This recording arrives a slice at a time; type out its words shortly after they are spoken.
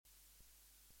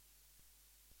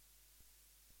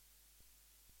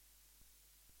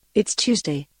It's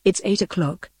Tuesday, it's 8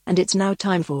 o'clock, and it's now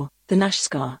time for the Nash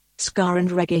Ska and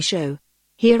Reggae Show,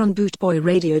 here on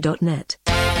bootboyradio.net.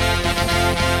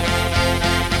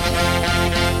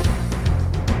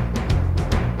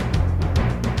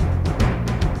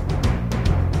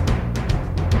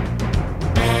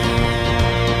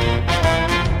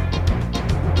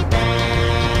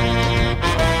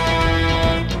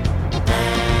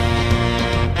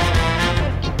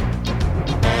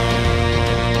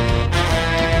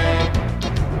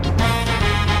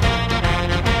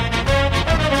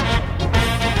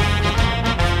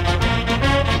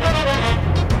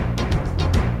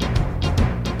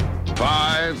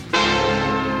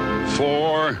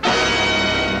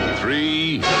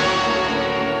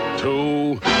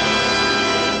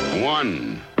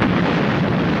 1.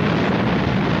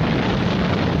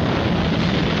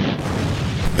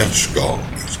 Let's go.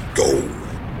 Let's go.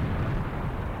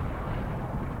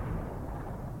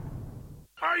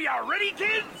 Are you ready,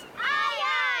 kids? Aye,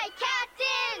 aye,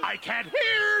 Captain! I can't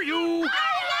hear you! Aye,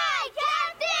 aye,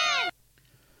 Captain!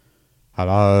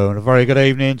 Hello, and a very good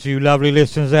evening to you lovely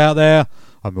listeners out there.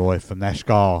 I'm Roy from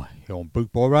Nashgar, here on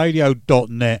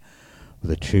bootboyradio.net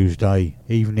with a Tuesday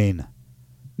evening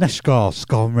Nashgar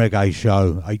Ska and Reggae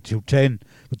Show, 8 till 10,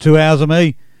 for 2 hours of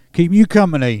me, keeping you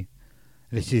company.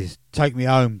 This is Take Me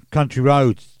Home, Country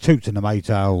Roads, Toots and the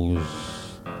Maytals.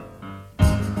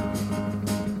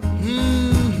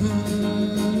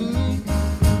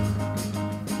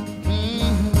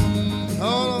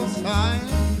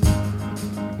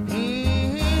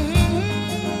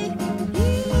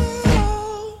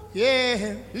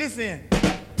 Listen,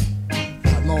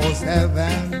 North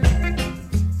Heaven,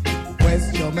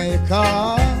 West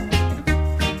Jamaica,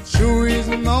 sure is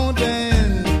a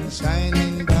mountain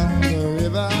shining down the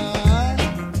river.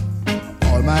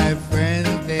 All my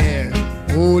friends there,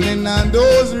 holding on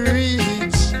those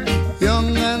reeds,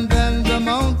 young and then the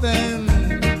mountain,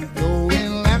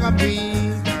 going like a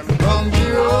bee from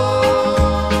the road.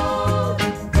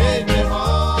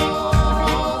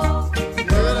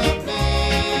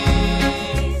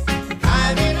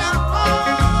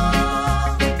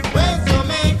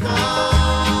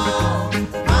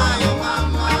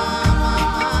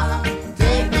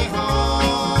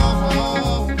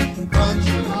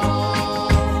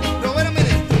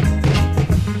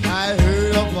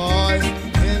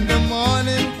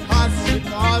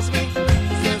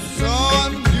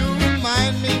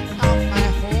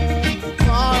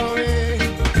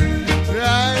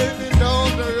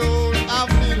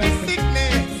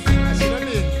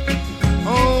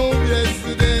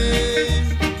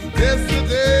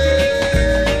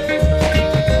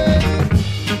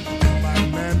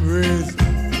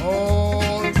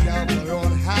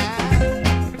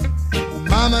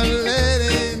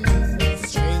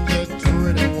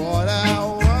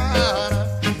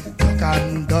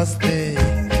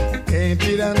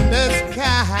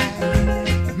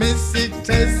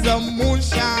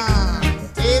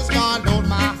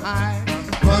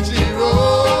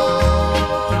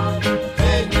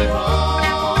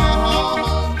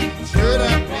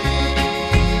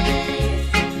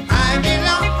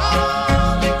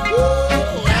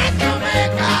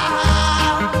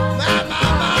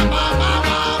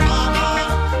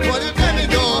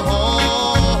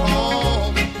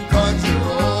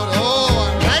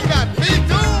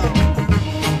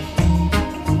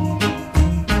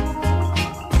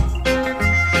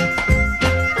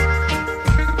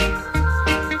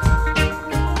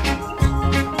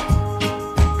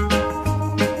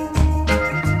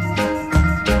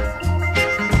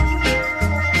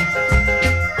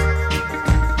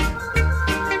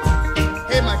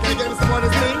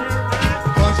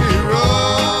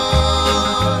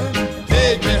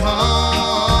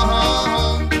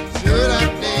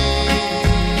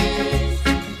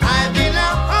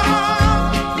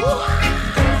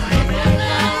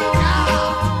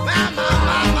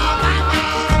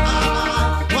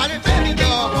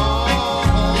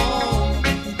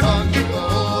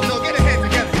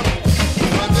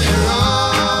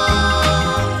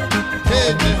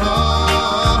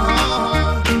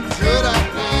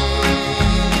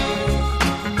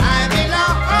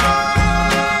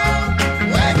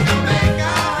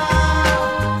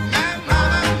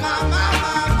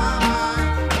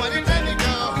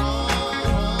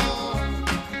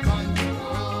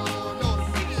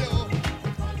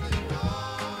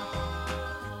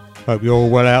 Hope you're all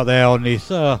well out there on this,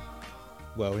 well,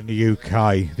 in the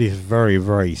UK, this very,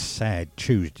 very sad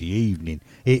Tuesday evening.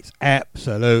 It's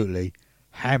absolutely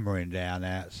hammering down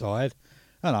outside,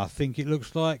 and I think it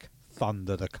looks like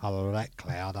thunder, the colour of that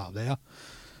cloud up there.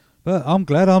 But I'm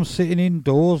glad I'm sitting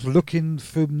indoors looking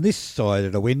from this side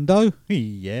of the window.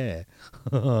 Yeah.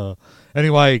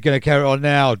 Anyway, gonna carry on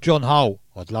now. John Holt,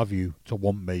 I'd love you to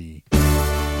want me.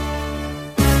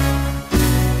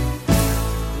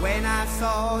 When I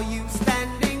saw you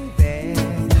standing there,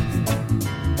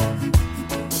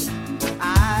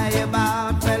 I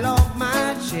about fell off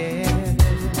my chair.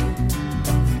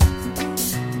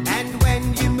 And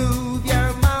when you move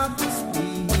your mouth to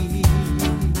speak,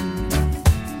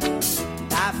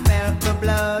 I felt the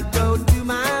blood go to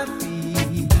my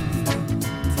feet.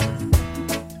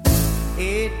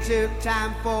 It took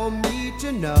time for me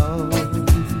to know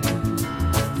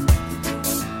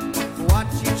what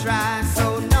you try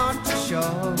so not to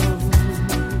show.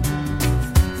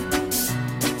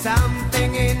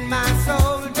 Something in my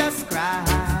soul just cried.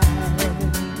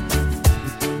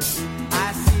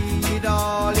 I see it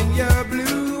all in your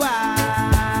blue eyes.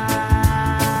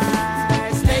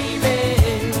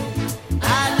 Baby,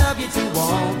 I love you to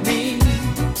want me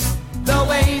the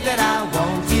way that I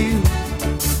want you,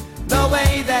 the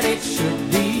way that it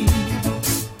should be.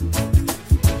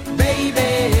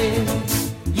 Baby,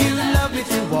 you love me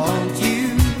to want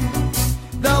you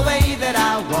the way that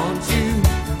I want you.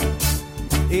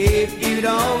 If you'd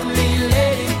only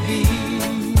let it be.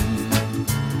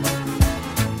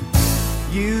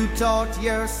 You taught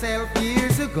yourself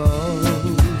years ago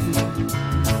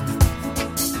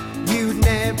you'd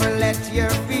never let your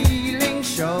feelings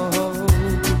show.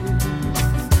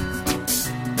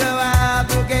 The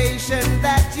obligation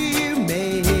that you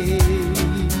made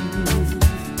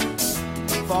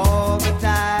for the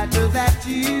title that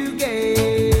you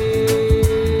gave.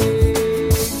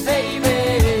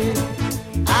 Baby,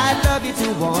 I love you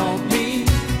to want me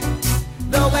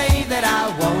the way that I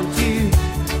want you,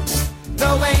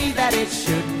 the way that it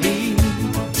should be.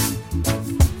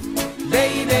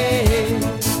 Baby,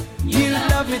 you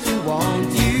love me to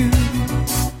want you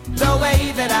the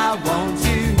way that I want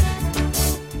you.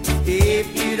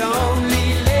 If you'd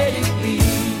only let it be,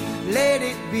 let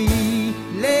it be,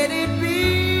 let it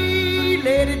be,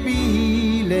 let it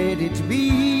be, let it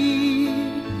be.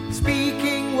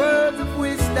 Speaking words of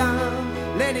wisdom,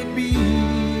 let it be,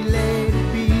 let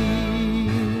it be.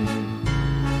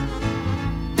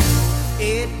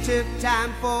 It took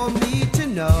time for me to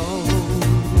know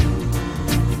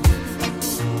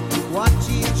what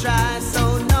you try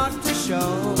so not to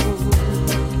show.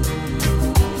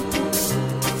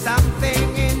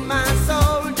 Something in my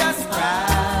soul just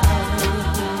cried.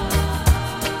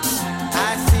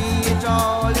 I see it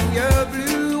all in your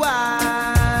blue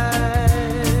eyes.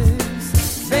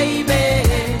 Baby,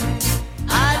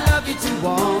 I love you to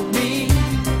want me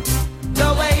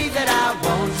the way that I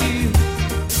want you,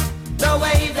 the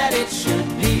way that it should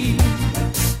be.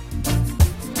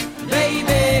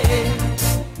 Baby,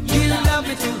 you love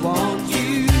me to want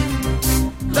you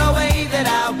the way that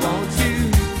I want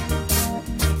you.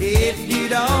 If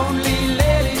you'd only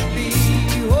let it be.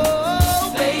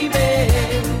 Oh baby,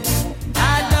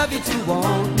 I love you to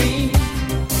want me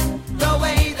the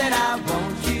way that I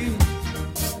want you,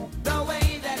 the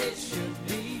way that it should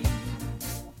be.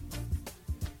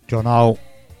 John Holt,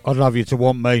 I'd love you to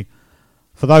want me.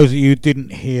 For those of you who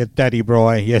didn't hear Daddy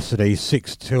Bry yesterday,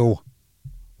 6 till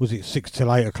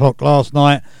 8 o'clock last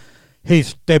night,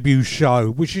 his debut show,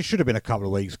 which it should have been a couple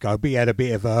of weeks ago, but he had a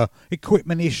bit of a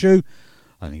equipment issue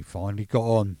and he finally got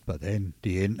on, but then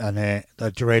the internet, the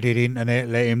dreaded internet,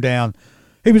 let him down.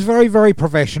 He was very, very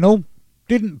professional,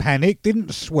 didn't panic,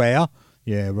 didn't swear,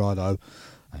 yeah, righto,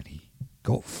 and he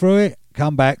got through it,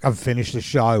 come back and finished the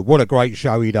show. What a great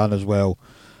show he done as well.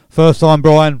 First time,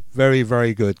 Brian, very,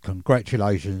 very good.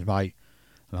 Congratulations, mate.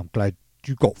 And I'm glad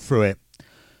you got through it.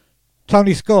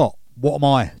 Tony Scott, what am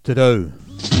I to do?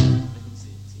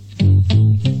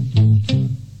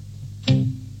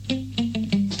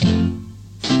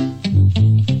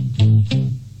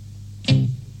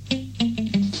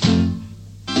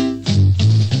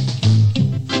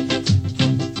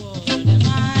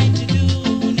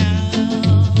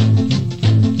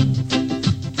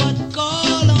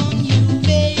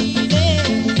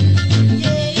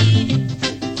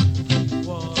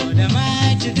 What am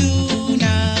I to do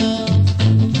now?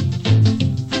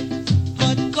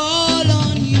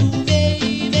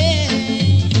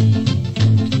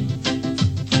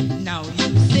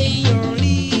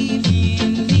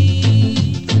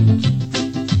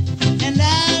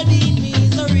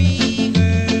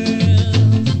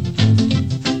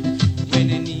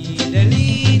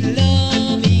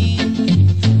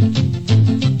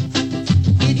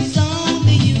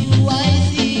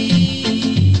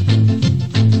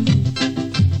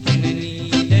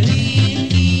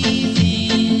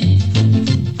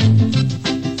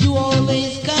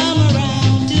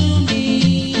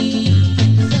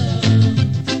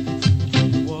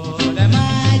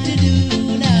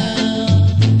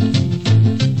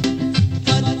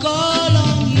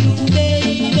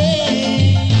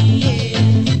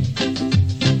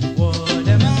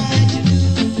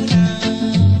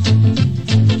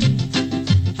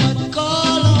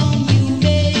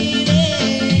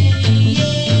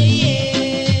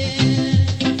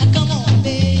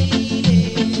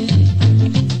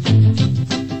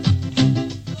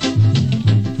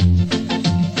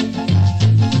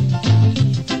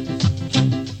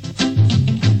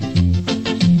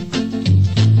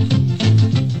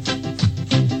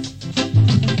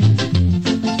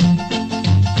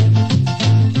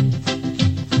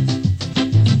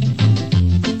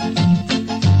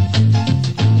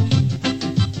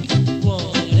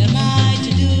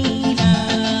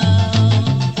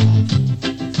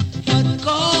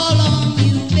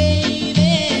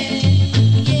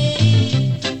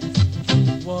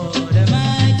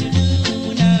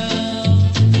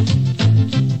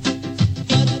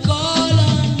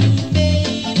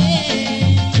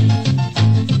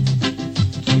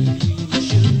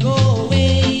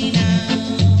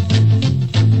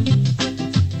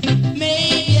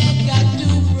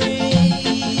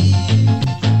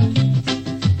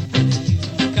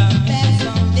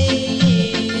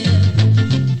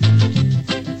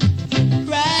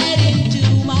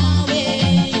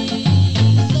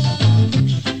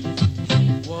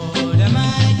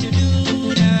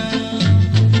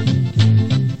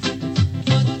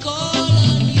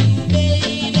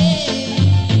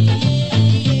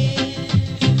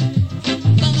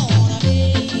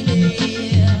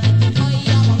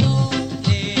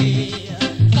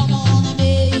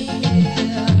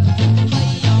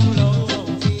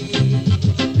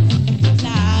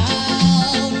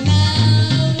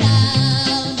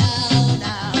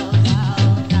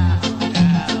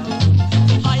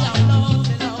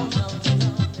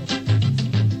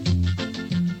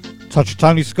 Touch of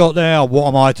Tony Scott there, What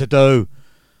Am I to Do?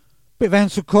 Bit of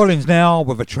Ansel Collins now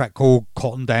with a track called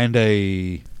Cotton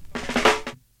Dandy.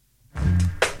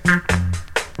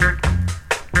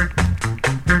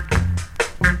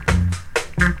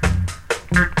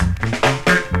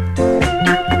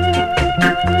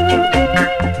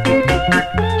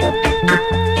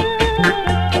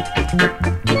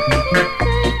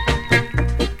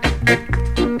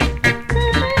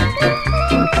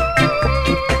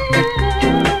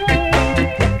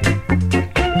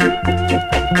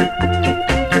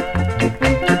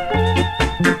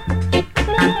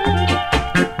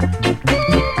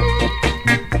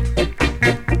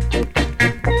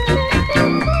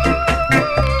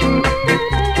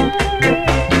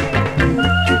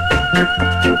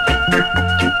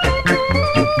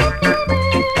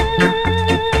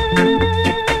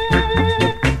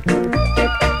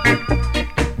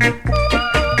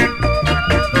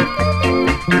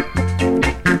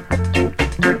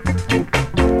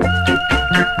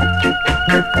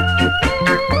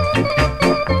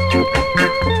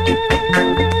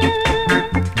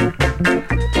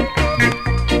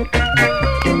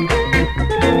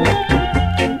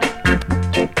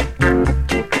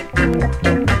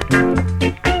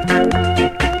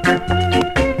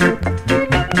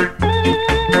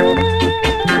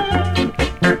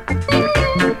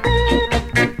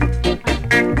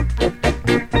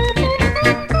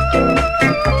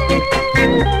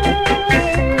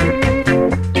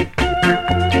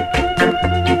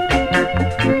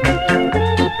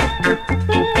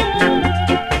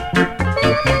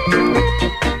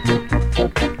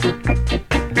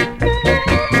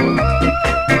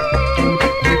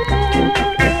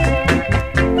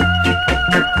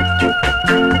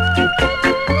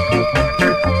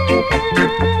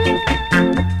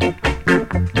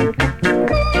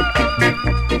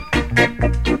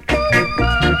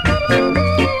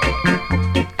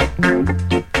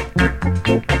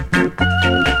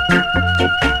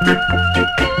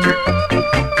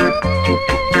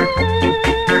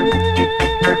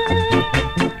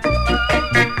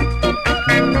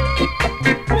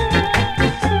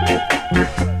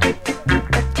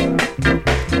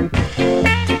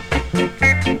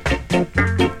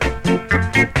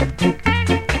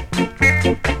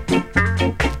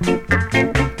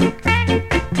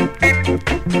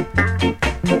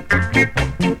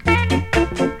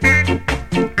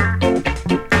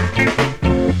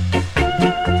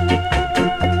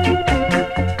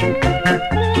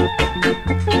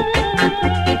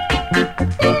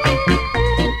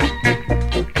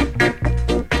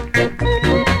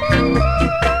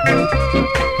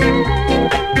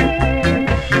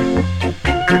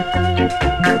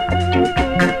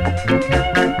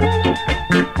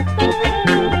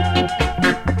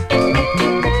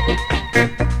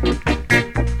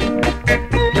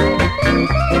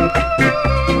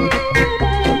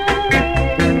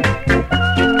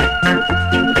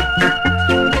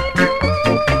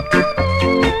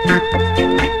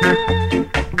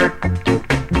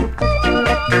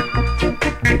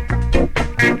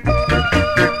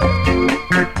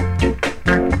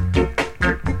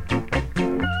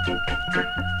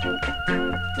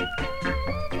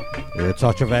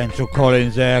 Touch of Ansel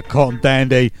Collins there, Cotton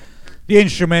Dandy. The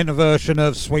instrumental version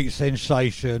of Sweet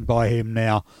Sensation by him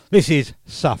now. This is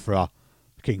Sufferer,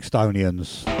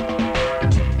 Kingstonians.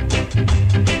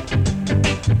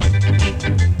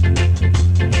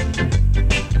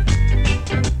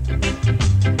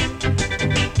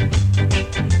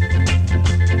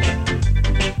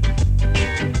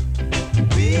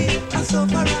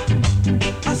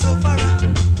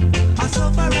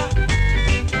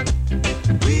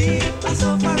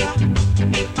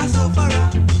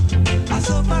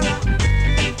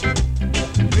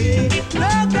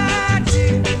 Logati,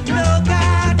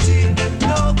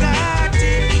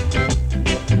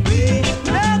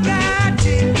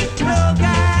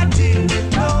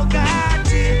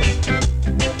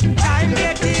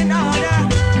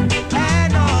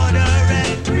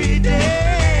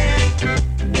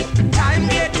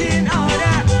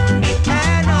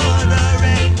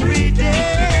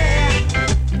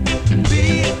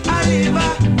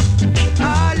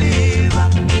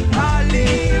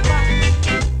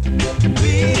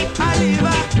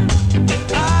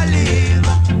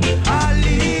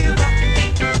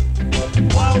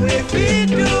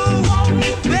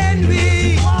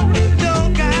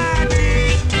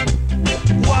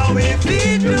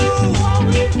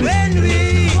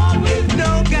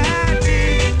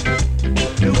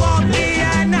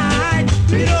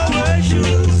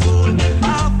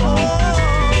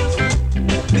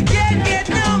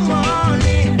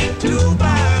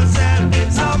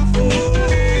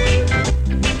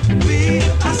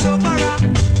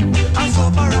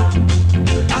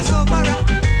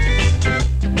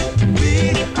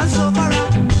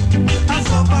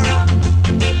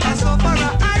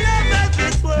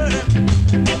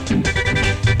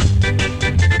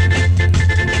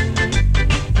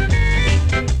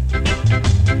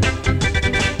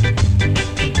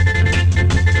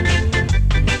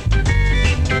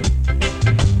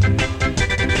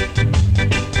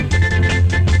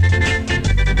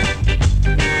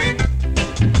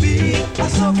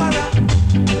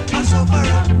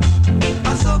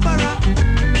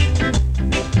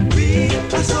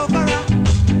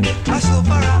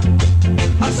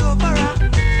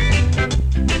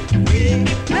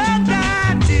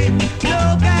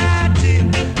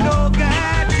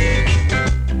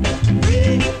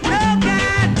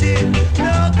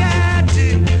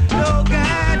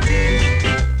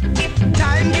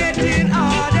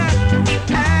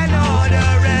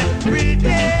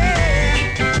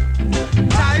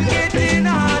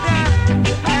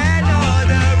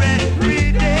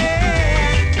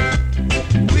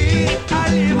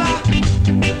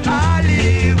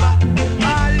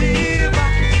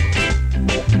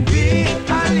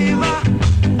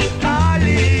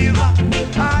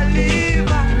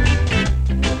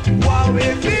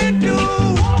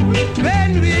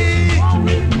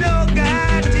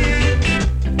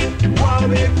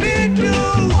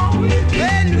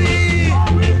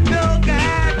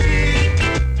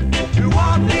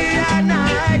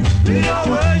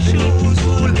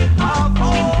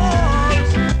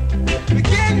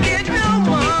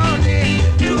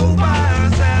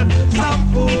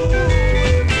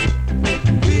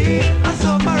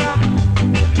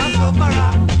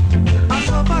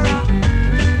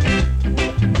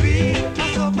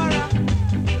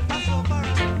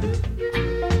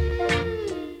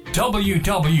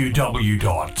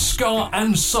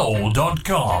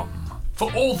 www.scarandsoul.com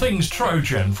for all things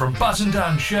Trojan, from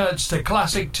button-down shirts to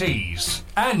classic tees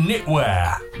and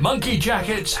knitwear, monkey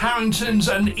jackets, Harringtons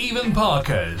and even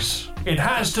Parkers. It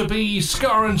has to be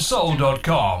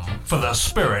scarandsoul.com for the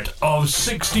spirit of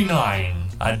 69.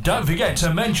 And don't forget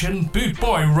to mention Boot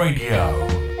Boy Radio.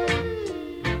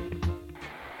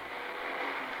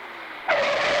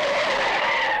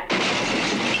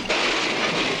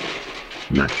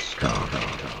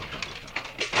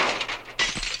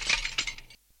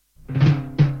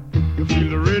 You feel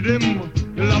the rhythm,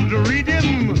 you love the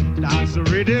rhythm, dance the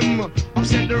rhythm,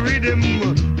 upset the rhythm,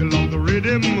 you love the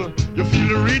rhythm, you feel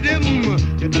the rhythm,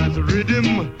 you dance the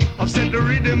rhythm, upset the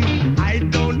rhythm. I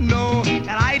don't know, and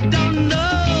I don't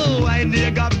know, I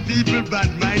near got people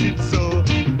bad-minded so.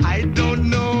 I don't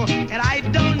know, and I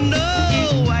don't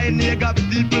know, I near got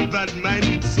people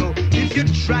bad-minded so. If you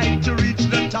try to reach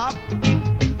the top,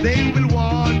 they will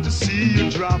want to see you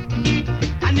drop.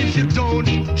 And if you don't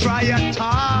try at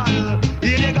all,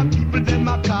 here they got people them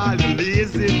a call you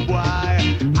lazy boy.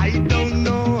 I don't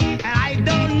know, and I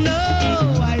don't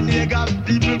know, I near got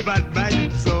people bad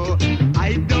minded so.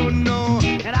 I don't know,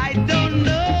 and I don't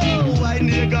know, I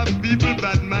near got people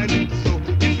bad minded so.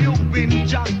 If you win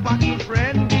jackpot, my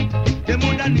friend, them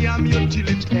would name you till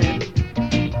it end.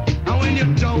 And when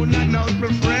you're down and out,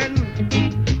 my friend,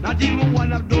 not even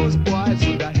one of those boys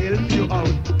would help you out.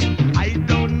 I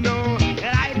don't know, and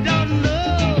I don't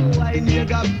know, I near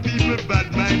got people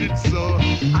bad-minded so.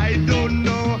 I don't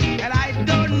know, and I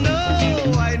don't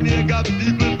know, I near got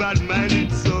people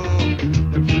bad-minded so.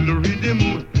 Them feel the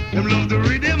rhythm, them love the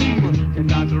rhythm, them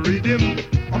dance the rhythm,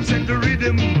 upset the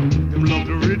rhythm, them love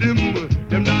the rhythm,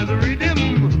 them dance the rhythm,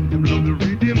 them love the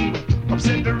rhythm,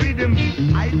 upset the rhythm.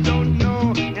 I don't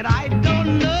know, and I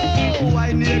don't know,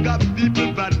 I near got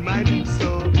people bad-minded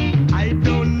so. I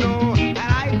don't know, and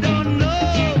I don't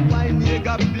know, I near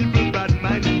got people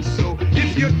bad-minded so.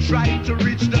 If you try to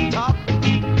reach the top,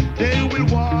 they will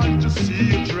want to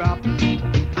see you drop.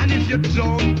 And if you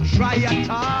don't try at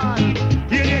all,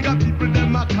 here they got people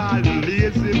them a call you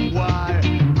lazy boy.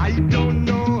 I don't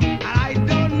know, and I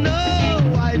don't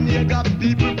know, I near got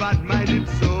people bad-minded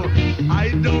so.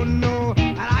 I don't know,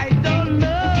 and I don't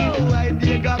know, I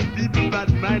near got people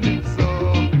bad-minded so.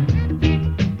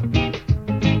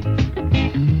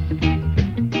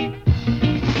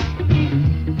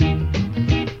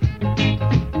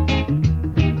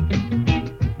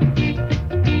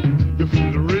 You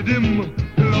feel the rhythm,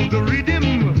 you love the rhythm,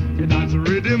 you dance the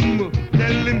rhythm,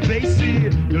 tell him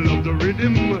Basie, you love the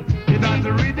rhythm, you dance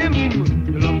the rhythm,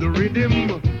 you love the rhythm,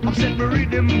 upset the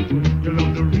rhythm, you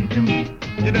love the rhythm,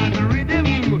 you dance the rhythm,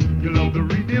 you love the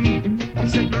rhythm,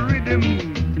 upset the rhythm,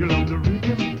 you love the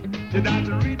rhythm, you dance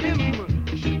the rhythm,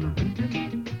 you shake the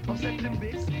rhythm, upset the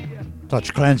Basie.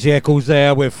 Such Clancy Eccles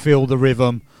there with Feel the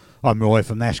Rhythm. I'm Roy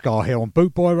from Nashgar here on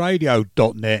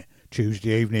bootboyradio.net.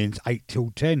 Tuesday evenings 8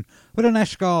 till 10 with a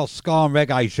Nashgar Ska and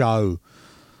Reggae show.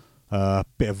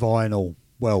 Bit of vinyl.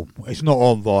 Well, it's not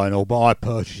on vinyl, but I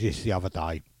purchased this the other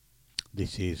day.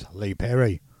 This is Lee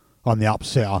Perry. I'm the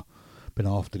Upsetter. Been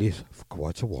after this for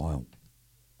quite a while.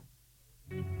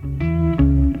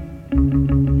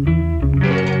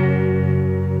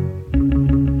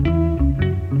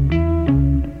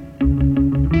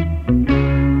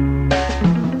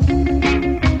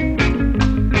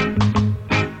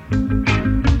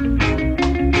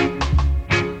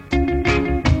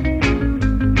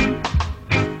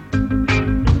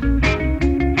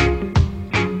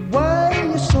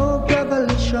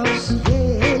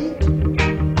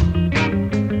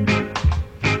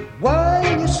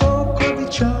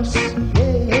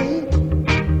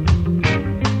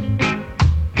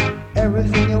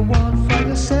 everything you want for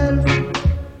yourself,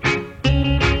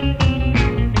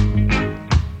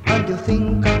 and you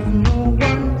think of no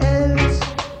one else.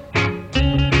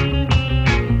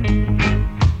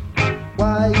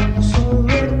 Why you so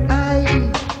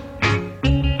red-eyed?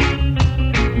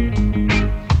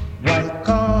 Why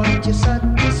can't you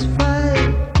satisfy?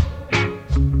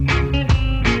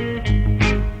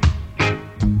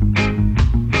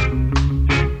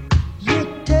 You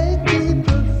take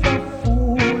people for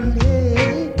fool,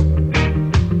 yeah.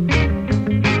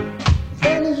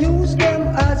 Then use them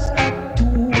as a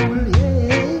tool,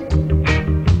 yeah.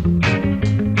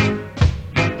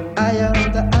 But I am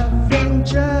the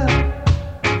avenger.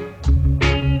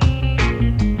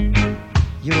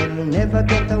 You'll never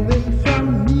get away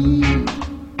from me.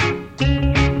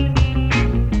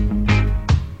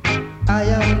 I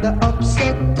am the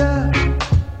upsetter.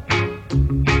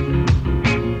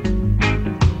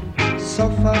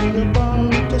 Suffer, you're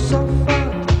born to suffer.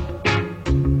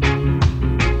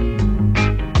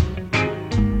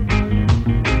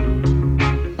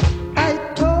 I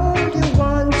told you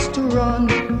once to run,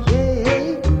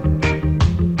 yeah.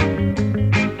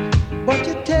 But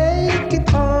you take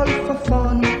it all for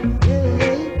fun, yeah.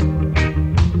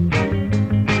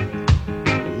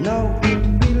 Now it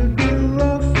will be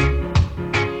rough.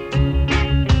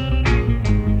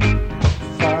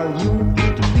 For you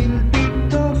it will be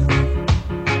tough.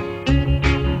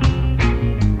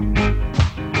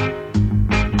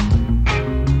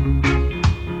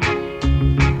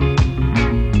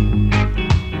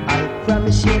 I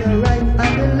promise you the right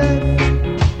and the left,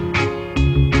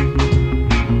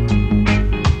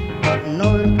 but no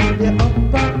to the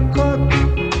uppercut.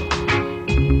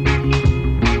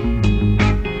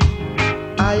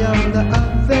 I am the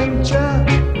avenger.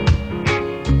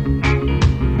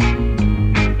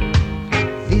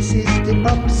 This is the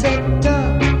upsetter.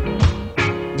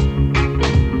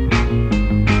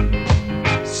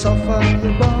 Suffer,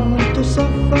 you're born to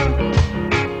suffer.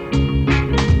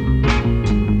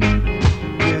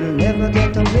 You'll never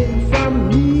get away from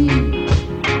me.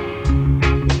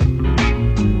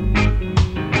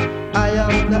 I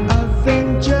am the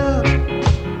avenger.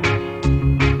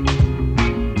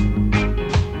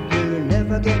 You'll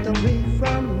never get away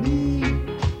from me.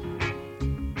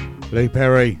 Lee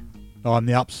Perry, I'm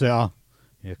the upsetter.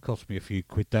 Yeah, it cost me a few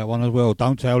quid that one as well.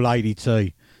 Don't tell Lady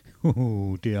T.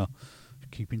 Oh dear,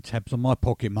 keeping tabs on my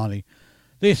pocket money.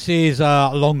 This is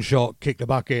a long shot, Kick the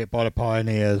Bucket by the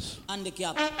Pioneers.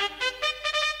 Handicap.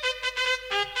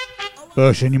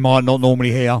 Version you might not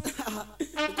normally hear.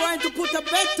 We're going to put a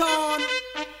bet on.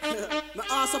 My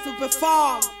ass off to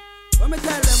perform. Let me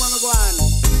tell them I'm going.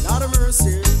 Lord of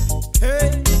mercy.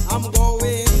 Hey, I'm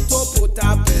going to put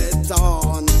a bet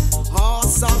on.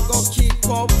 Horse I'm going to kick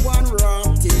up one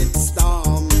rotted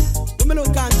storm. Let me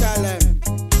look and tell them.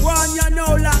 One you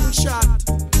know long shot.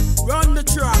 Run the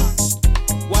track.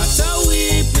 What a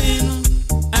weeping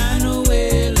and a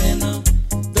wailing.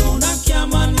 Don't a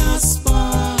come on a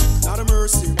spark. Lord of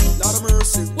mercy. Lord of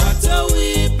mercy. What a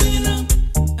weeping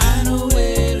and a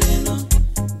wailing.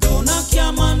 Don't a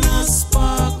come on a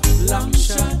spark. Long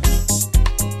shot.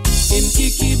 In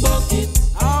Kiki Bucket.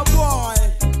 Oh boy.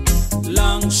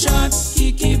 Long shot.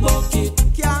 Kiki Bucket.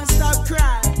 Can't stop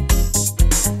crying.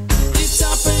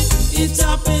 It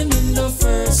happened in the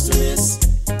first race.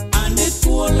 And it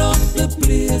pull up the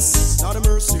place. Lord of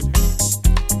mercy.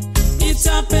 It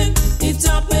happened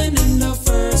in the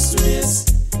first race.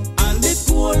 And it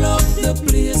pull up the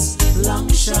place. Long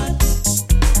shot.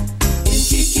 In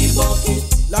Kiki Bucket.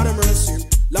 Lord of mercy.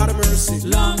 Lord of mercy.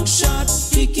 Long shot.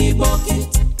 Kiki Bucket.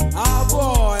 Oh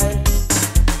boy.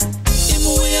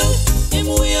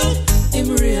 Him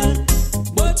real.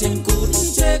 But him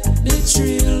couldn't take the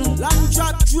thrill. Long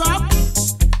drop.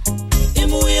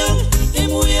 Him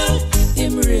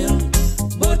real.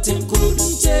 But him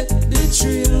couldn't take the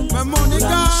thrill. My money Long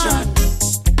gone. shot.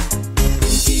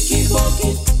 In Kiki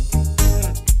Bucket.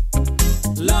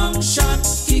 Long shot.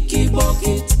 Kiki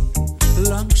Bucket.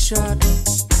 Long shot.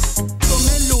 So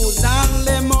me lose all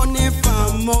the money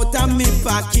from out of me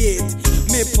pocket.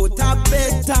 Me put a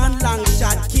bet on long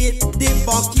shot kid the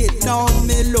bucket. Now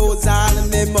me lose all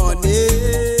me money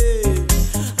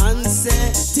and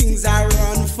say things are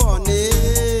run funny.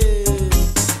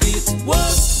 It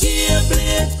was Gear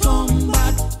Blade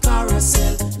Combat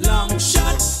Carousel. Long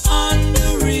shot on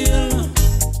the reel.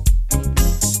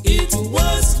 It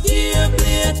was Gear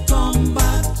Blade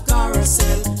Combat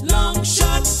Carousel. Long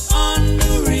shot on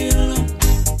the reel.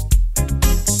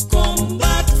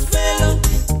 Combat fella.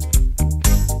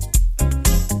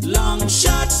 Long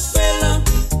shot fella.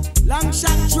 Long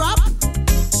shot drop.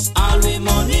 Always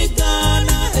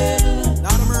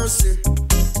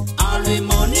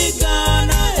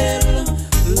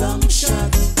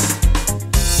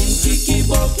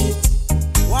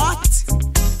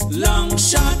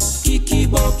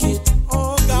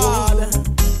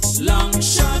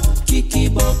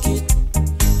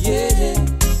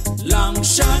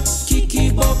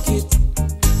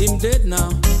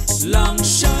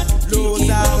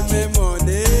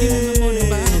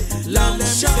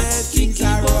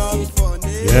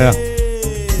Yeah.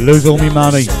 Lose all me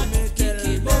money.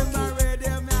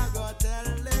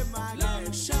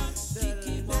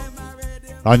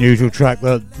 Unusual track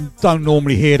that don't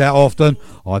normally hear that often.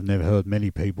 I've never heard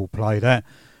many people play that.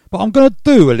 But I'm going to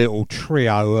do a little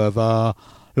trio of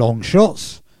long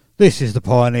shots. This is the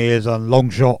Pioneers and Long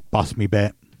Shot, Bust Me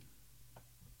Bet.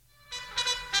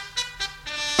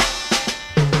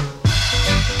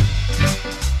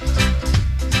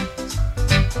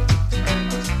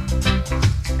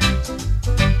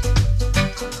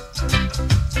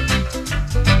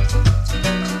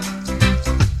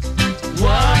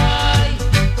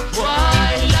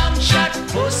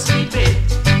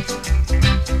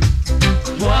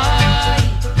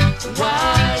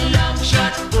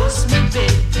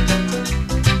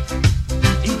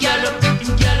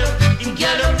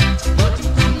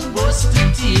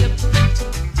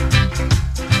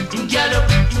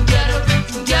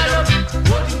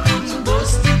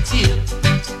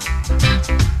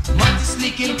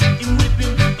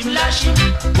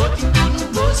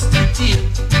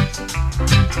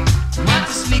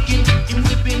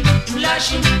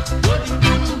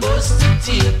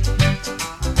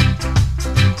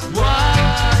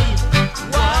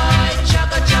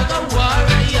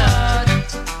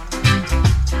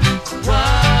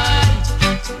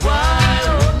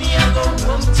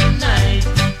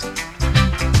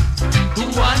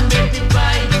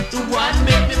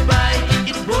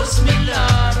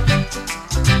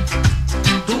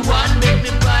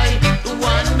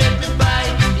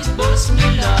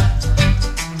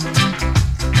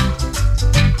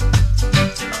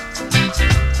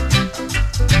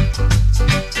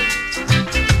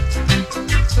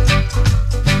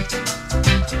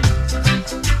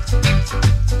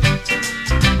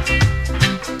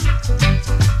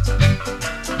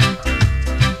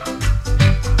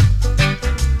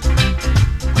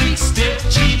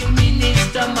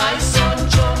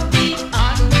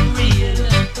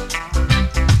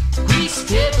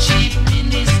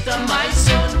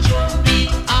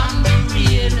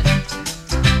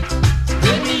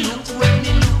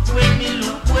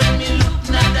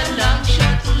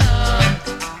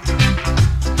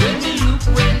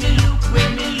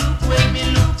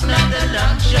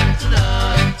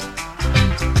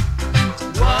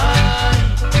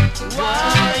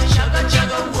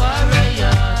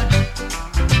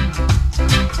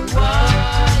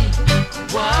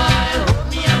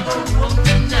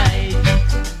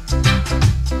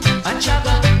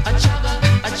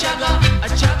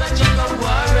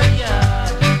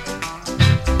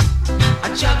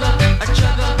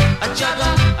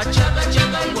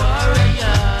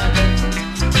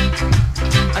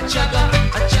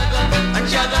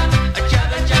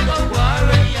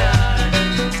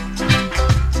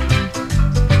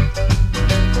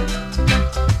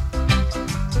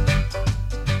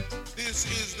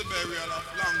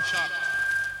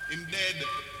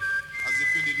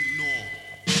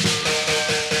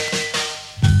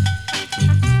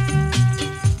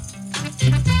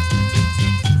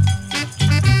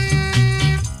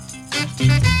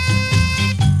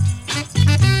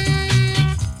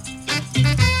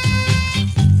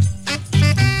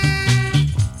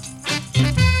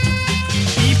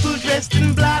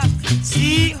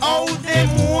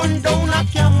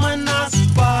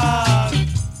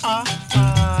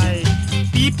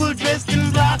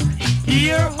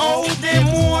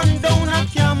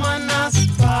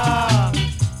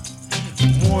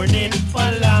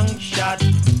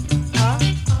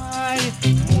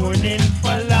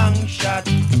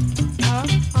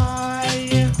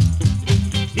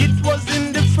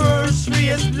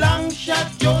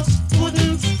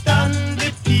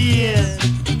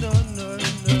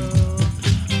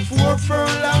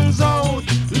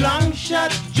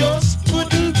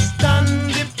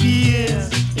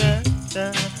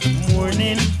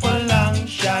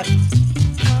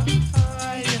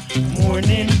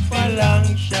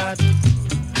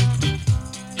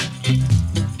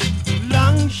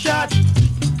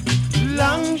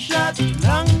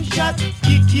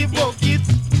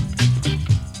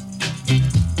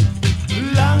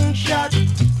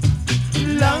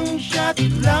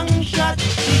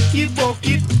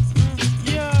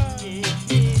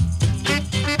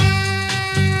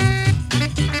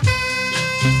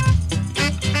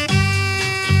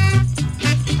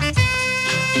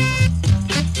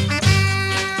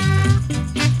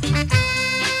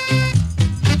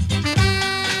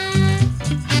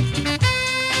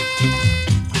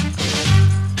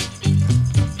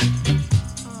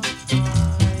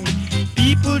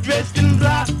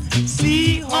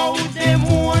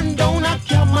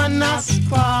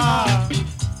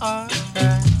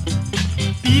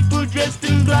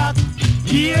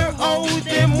 Hear how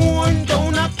they mourn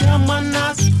down a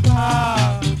Camanas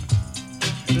Park.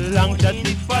 Long shot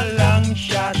it for long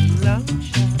shot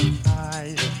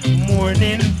high.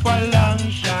 Mourning for long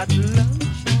shot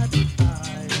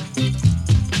high.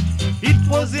 It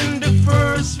was in the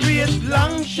first race,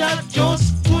 long shot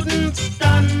just couldn't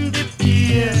stand the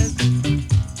pace.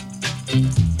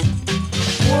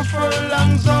 4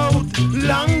 furlongs out,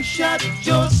 long shot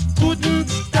just couldn't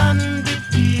stand the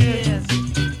pace.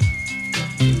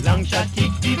 Long shot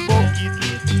kick the bucket.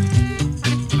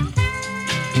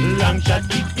 Long shot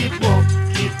kick the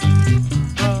bucket.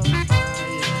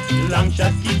 Long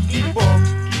shot kick the bucket.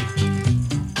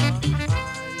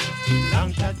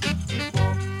 Long shot kick the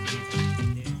bucket.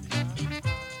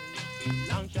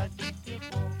 Long shot kick the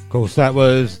bucket. Of course, that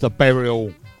was the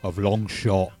burial of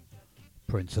Longshot,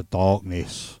 Prince of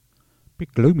Darkness.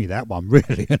 Bit gloomy that one,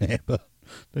 really, isn't it? But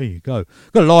there you go.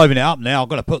 Got to liven it up now. I've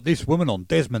got to put this woman on,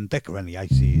 Desmond Decker and the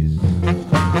Aces.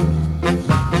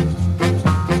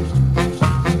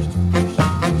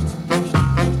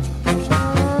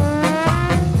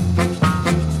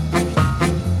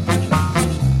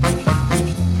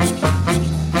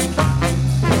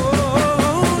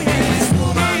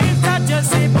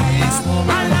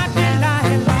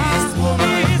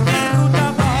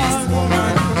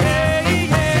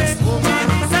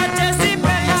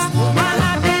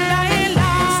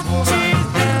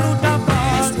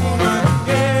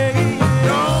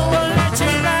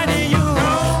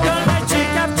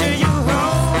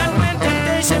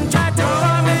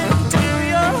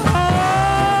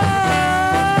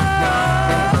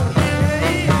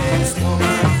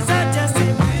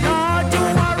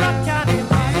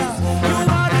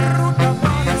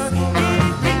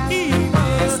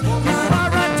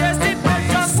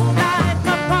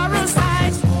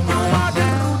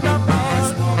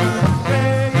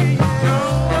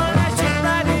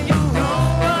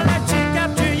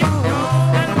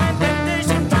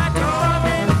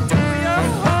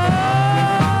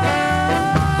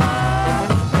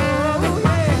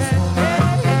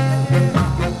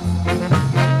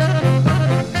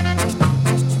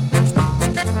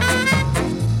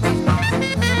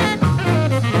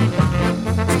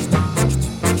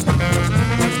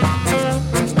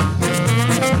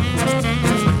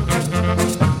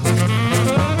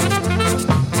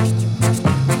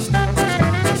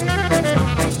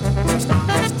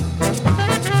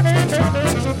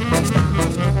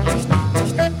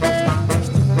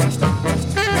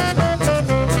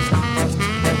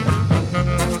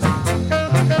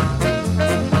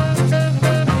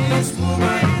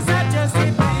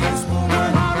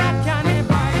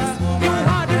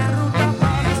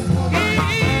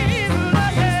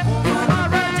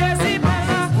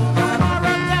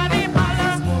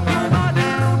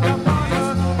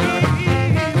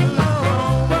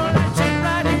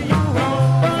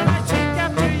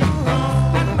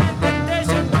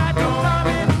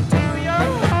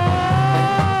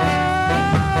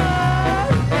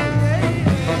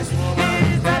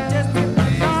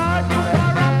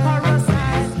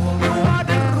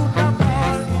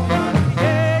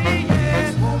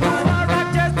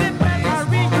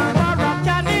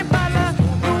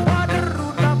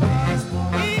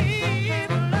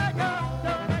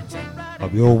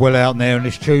 You're well out there on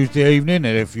this Tuesday evening,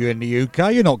 and if you're in the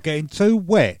UK, you're not getting too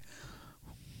wet.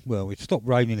 Well, it stopped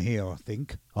raining here, I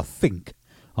think.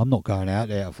 I'm not going out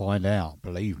there to find out,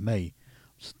 believe me.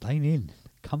 I'm staying in,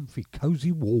 comfy,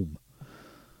 cosy, warm.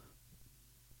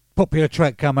 Popular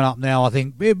track coming up now, I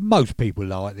think. Most people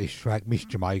like this track, Miss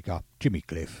Jamaica, Jimmy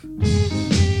Cliff.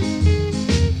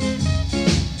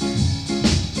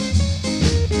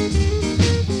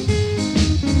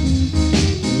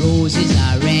 Roses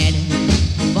are red,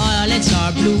 violets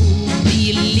are blue.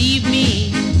 Believe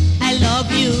me, I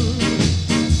love you.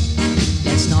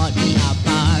 Let's not be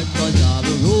apart, 'cause you're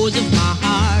the rose of my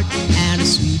heart, and a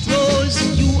sweet rose,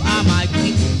 you are my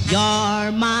queen.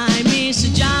 You're my Miss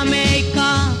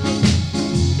Jamaica,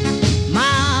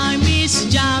 my Miss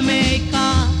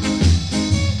Jamaica.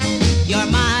 You're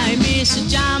my Miss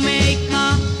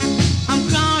Jamaica, I'm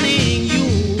crowning you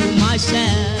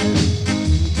myself.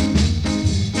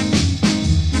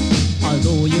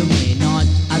 Although you may not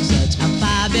have such a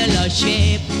fabulous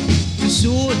shape to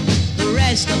suit the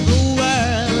rest of the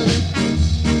world,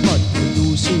 but you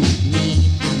do suit me,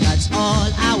 and that's all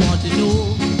I want to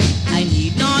know. I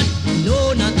need not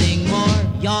know nothing more.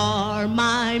 You're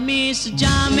my Miss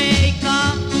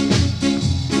Jamaica,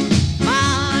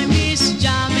 my Miss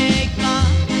Jamaica.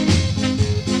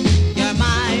 You're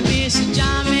my Miss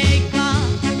Jamaica,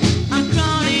 I'm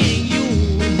crowning you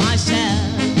myself.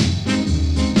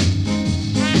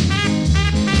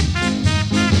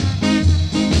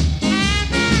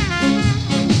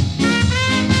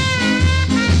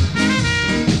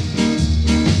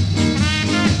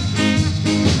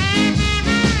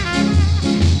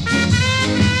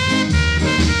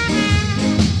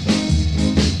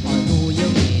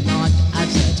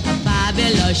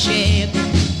 fabulous shape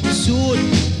to suit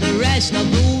the rest of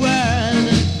the world.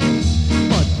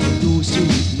 But you do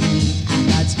suit me, and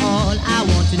that's all I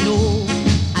want to know.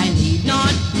 I need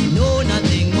not know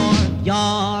nothing more.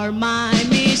 You're my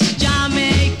Miss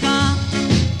Jamaica,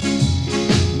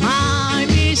 my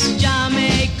Miss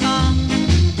Jamaica.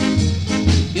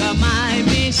 You're my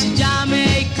Miss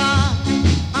Jamaica.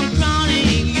 I'm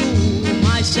crowning you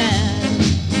myself,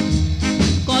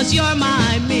 'cause you're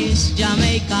my Miss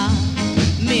Jamaica,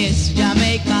 Miss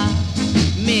Jamaica,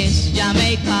 Miss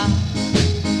Jamaica.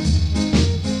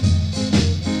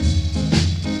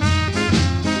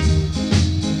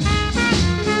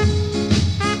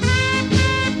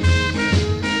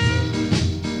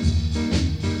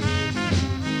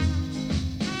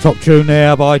 Top tune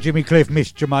there by Jimmy Cliff,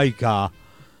 Miss Jamaica.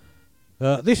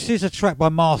 This is a track by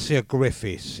Marcia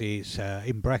Griffiths. It's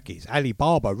in brackets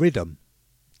Alibaba Rhythm.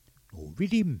 Or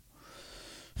Rhythm.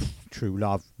 True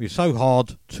love is so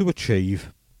hard to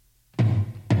achieve.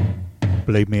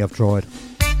 Believe me, I've tried.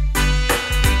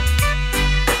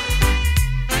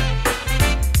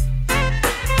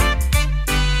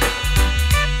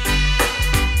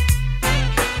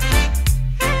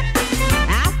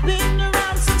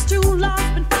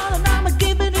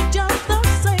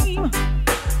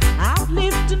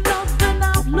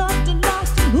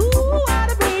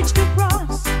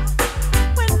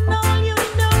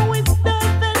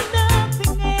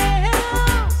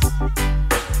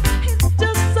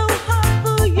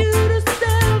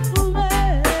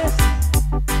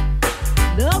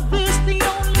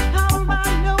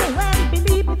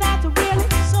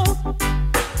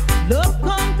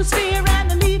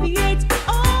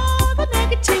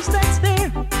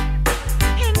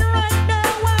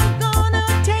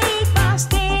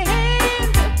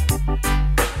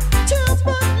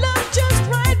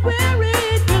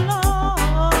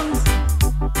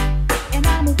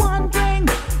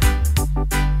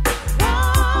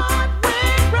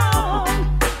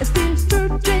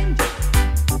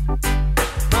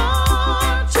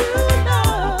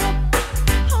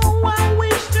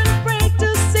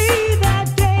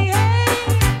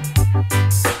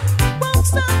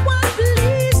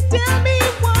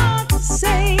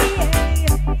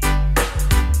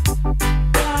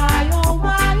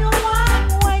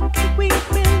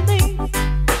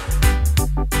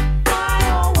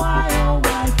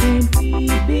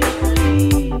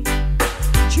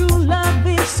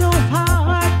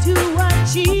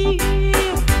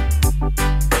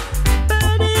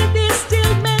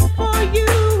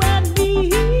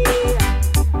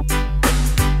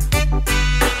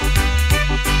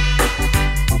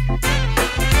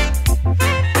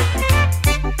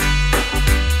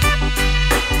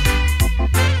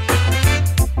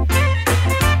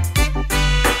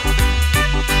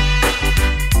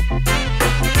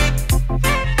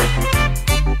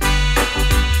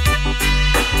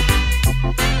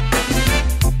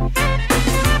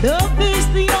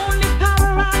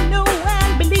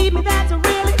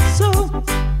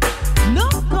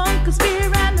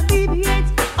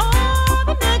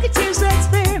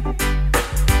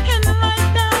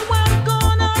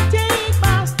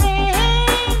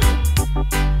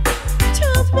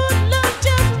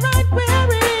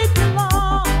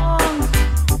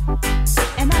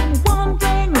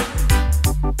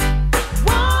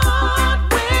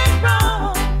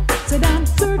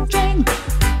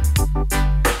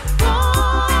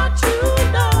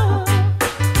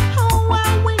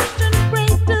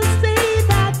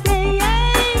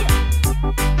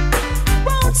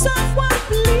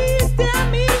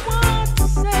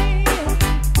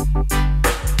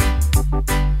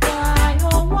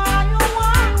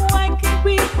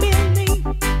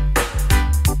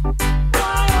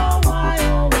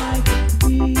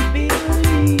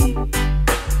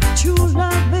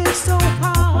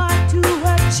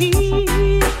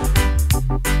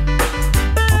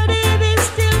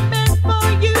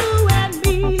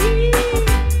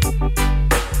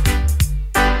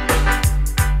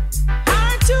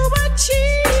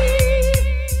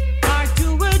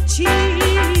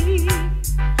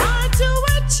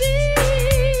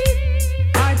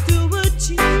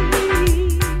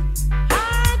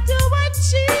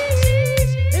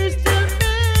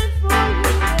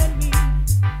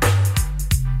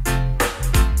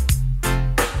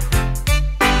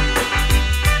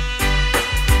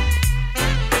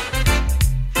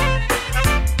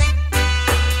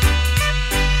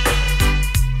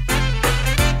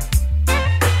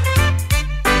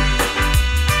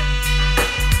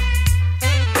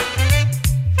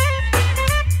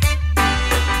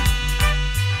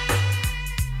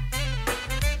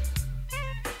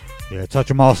 Yeah,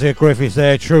 touch of Marcia Griffiths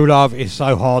there. True love is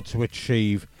so hard to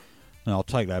achieve. And I'll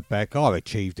take that back. I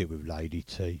achieved it with Lady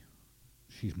T.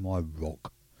 She's my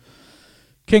rock.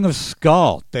 King of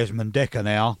Ska, Desmond Dekker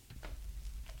now.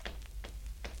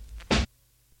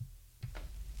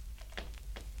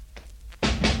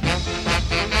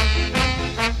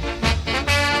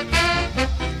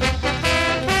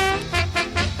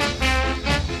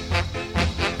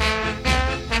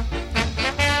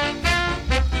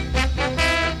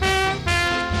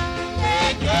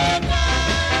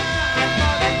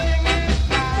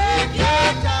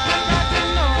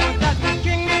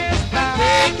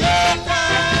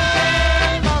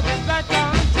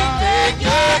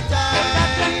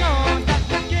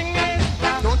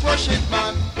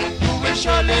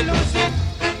 Surely lose it.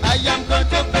 I am going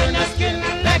to burn your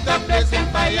skin like a blazing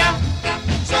fire.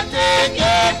 So take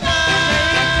your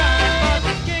time.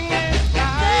 The king is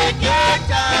back. Take your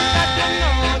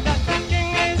time. The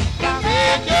king is back.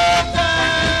 Take your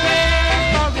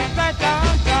time. For it right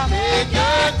down top. Take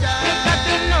your time. Got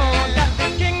to know that the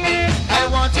king is back. I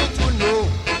want you to know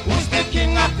who's the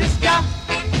king of this guy.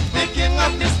 The king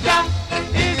of this guy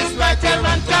is right here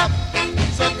on top.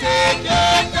 So take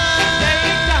your time.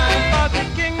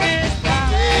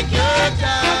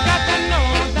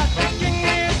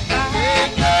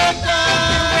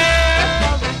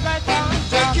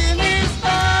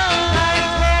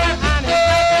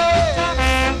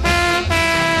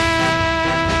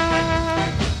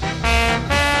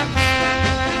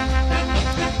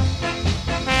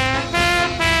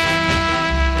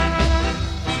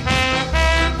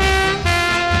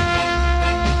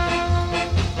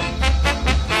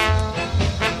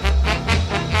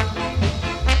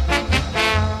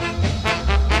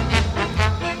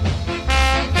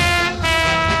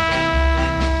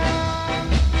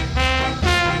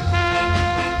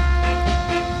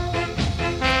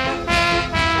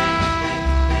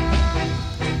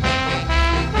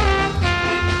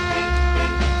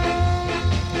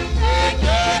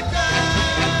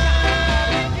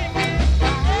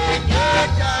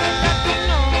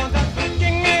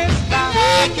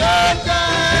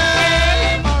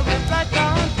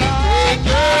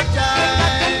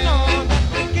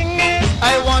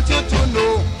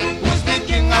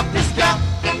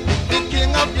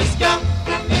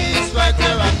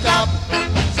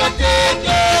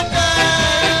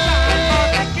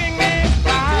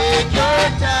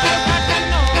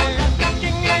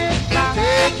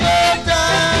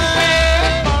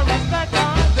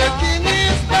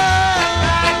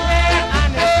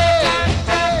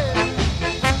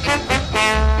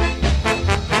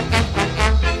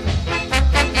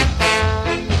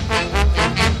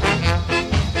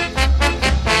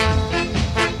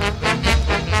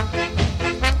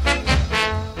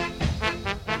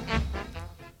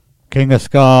 King of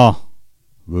Ska,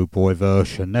 Rude Boy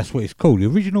version. That's what it's called. The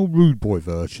original Rude Boy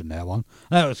version, that one.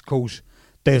 That was, of course,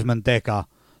 Desmond Dekker.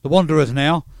 The Wanderers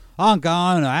now. I'm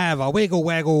going to have a wiggle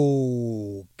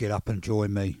waggle. Get up and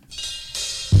join me.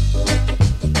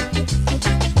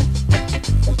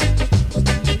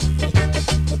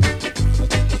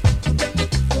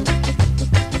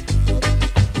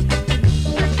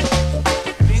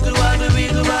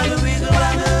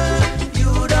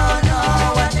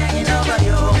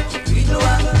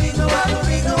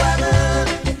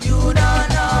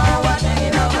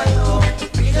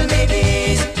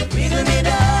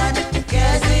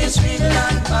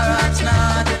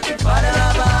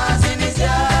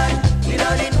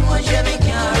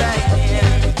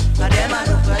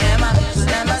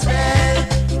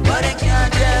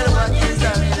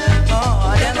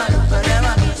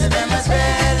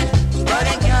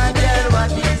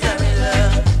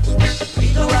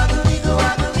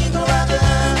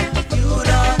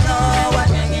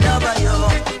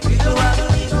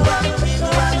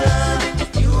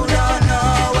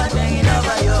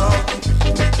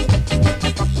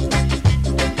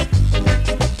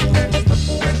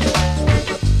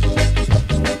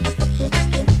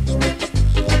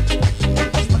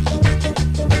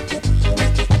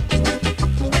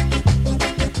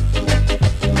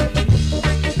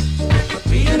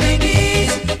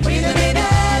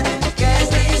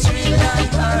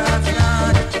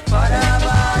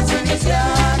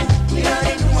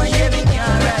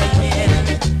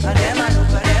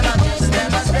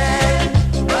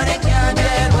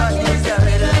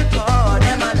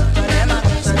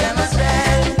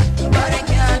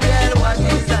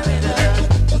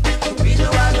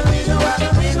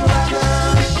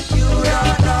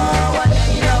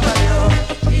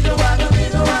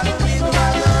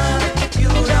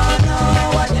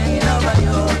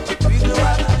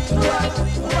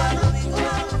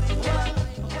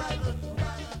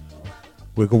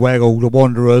 Wiggle Waggle, the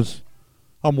Wanderers.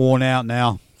 I'm worn out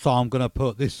now. so I'm going to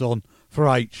put this on for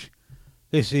H.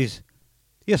 This is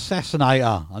The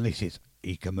Assassinator, and this is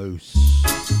Ikamoose.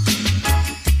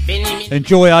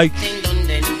 Enjoy, H.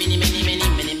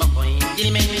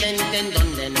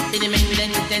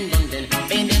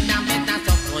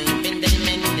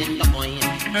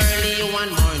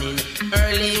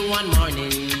 Early one morning,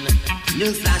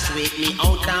 news flash wake me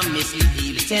out and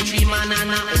mislead. Century man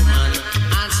and a woman,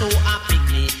 and so a pick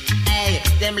me. Hey,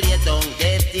 them lay down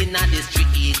dead in the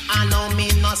street. I know me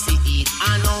no see it,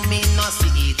 I know me no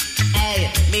see it.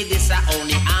 Hey, me this a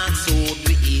only answer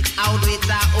do it. How do it,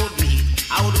 how do it,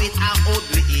 how do it, how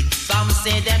do it. Some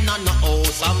say them no know,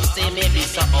 some say maybe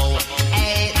so.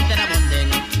 Hey, then I'm on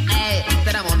then, hey,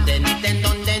 then I'm on then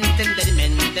done then, then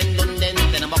men, then done then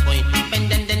I'm a boy.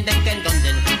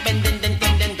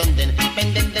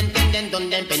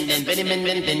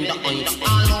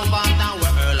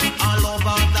 All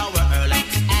over the world,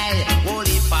 hey,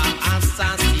 holy for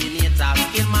assassinator,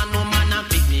 kill man, no man and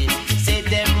picnic, say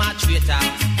them a traitor,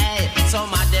 hey,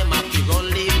 some of them have to run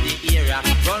leave the area,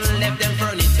 run left them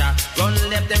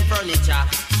furniture,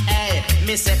 hey,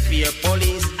 me say fear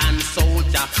police and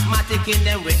soldier, matic in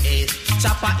them ways,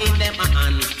 chopper in them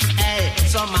hand, hey,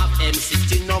 some of them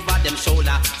sitting over them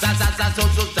shoulder,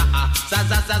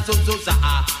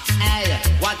 hey,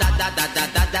 what da den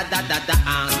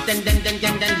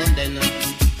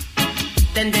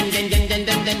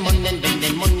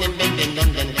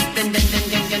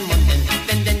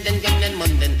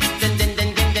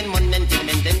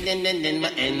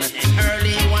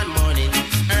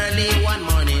early one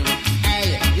morning,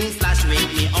 hey, you flash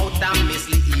wake me out and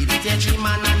mislead. Three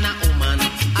man and a woman,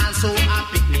 and so a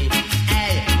pick me,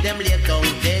 hey, them lay down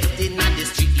dead in the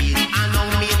street. I know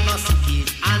me no see it,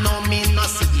 I know me no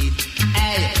see it.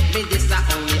 Hey, me this a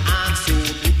only answer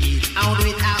to it. How do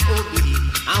it, how do it,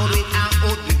 how do it, how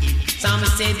do it. Some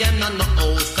say them no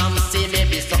know, some say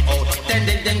maybe so. Then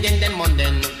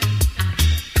Monday.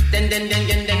 Then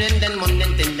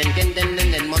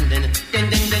Monday.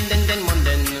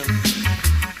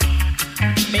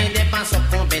 Mais des pas sans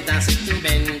compétence, tu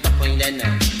viens de point d'un.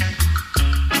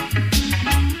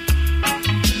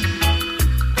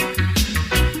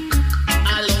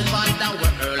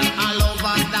 All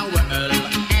over the world,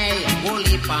 hey,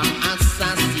 holy for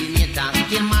assassinator,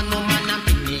 kill man, no man and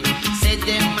picnic, say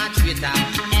them a traitor,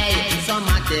 hey, some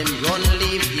of them run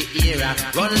leave the era,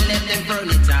 run left them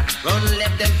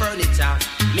furniture,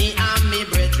 me and me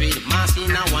brethren, mass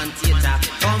in a one theater,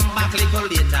 come back little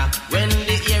later, when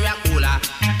the area cooler,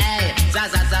 hey,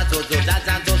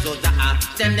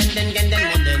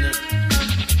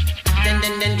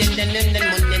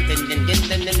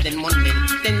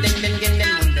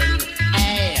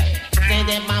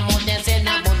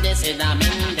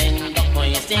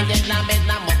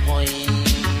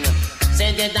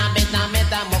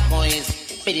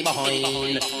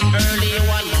 early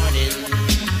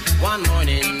one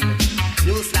morning,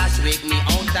 news flash wake me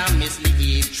out and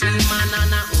mislead. Three man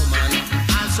and a woman,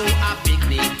 also a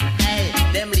picnic. Hey,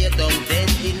 them lay down dead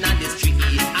in the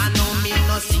street. I know me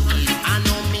no see it, I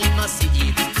know me no see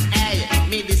it. Hey,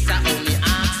 me this a only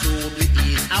ask who do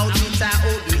it. How do it,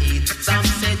 how do it. Some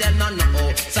say them no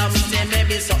know, some say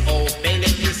maybe so. Pay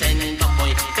them to send the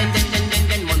point.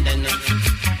 Then Monday.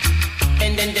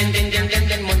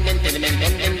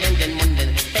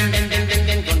 Then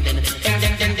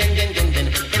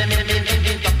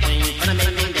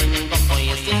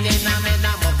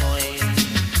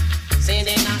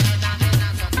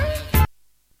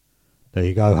There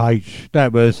you go, H.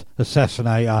 That was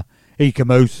Assassinator,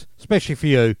 Ikamoose, especially for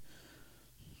you.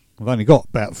 I've only got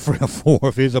about 3 or 4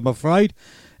 of his, I'm afraid.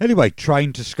 Anyway,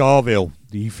 Train to Scarville,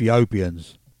 the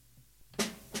Ethiopians.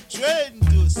 Train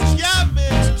to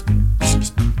Scarville.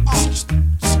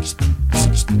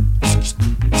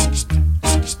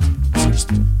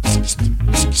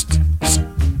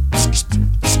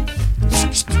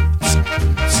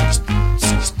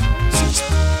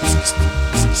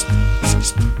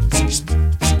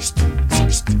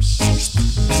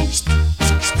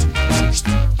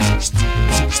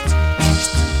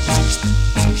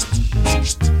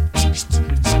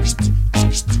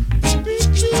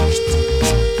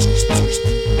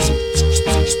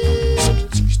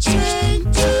 Train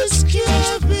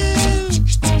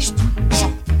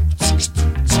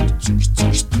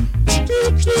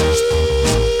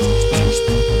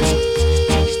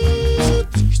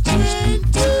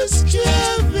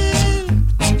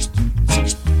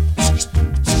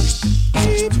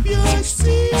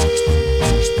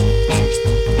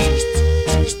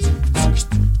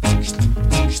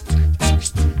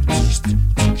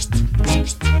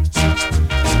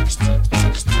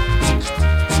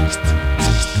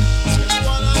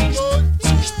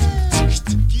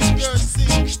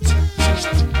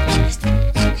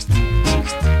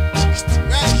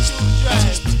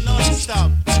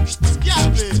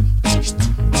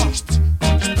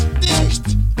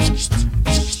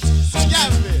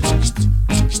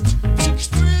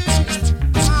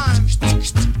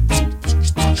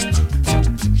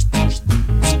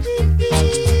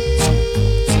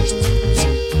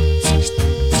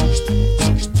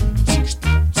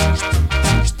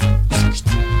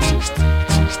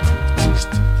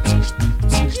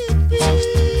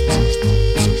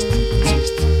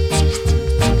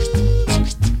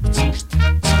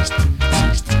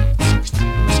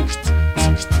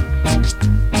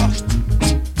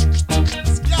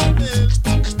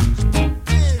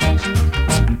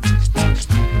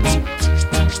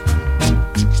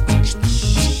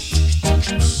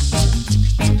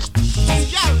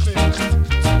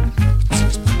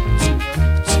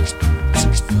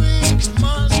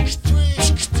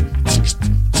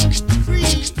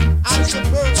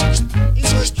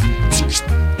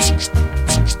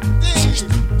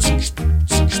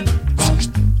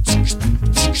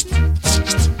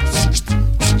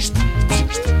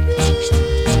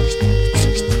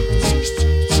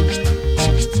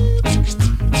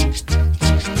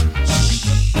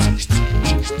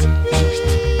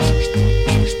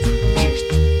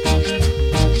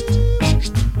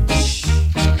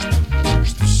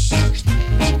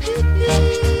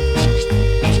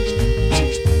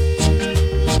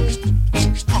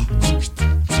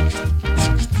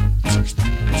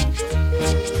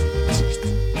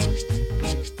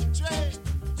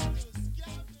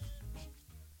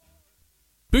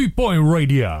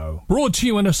Radio. Brought to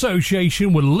you in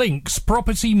association with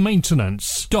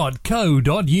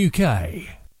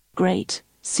linkspropertymaintenance.co.uk. Great,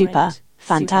 super,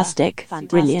 fantastic,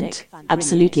 brilliant,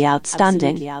 absolutely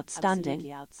outstanding.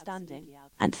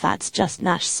 And that's just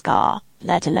Nash Ska,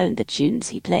 let alone the tunes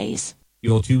he plays.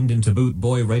 You're tuned into Boot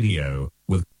Boy Radio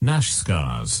with Nash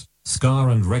Ska's Ska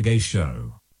and Reggae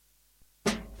Show.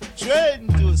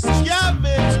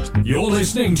 You're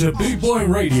listening to Boot Boy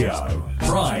Radio.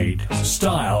 Pride,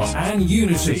 style, and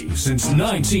unity since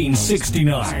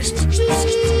 1969.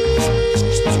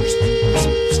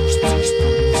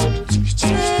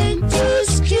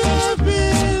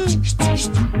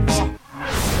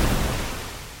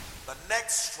 The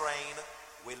next train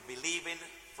will be leaving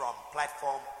from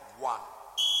platform 1.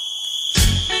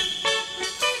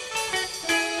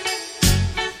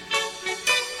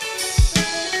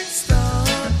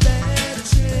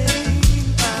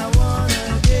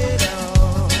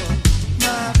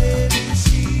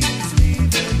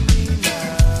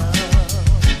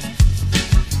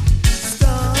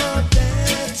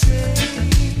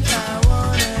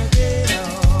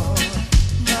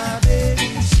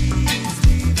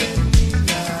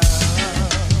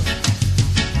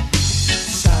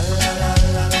 La la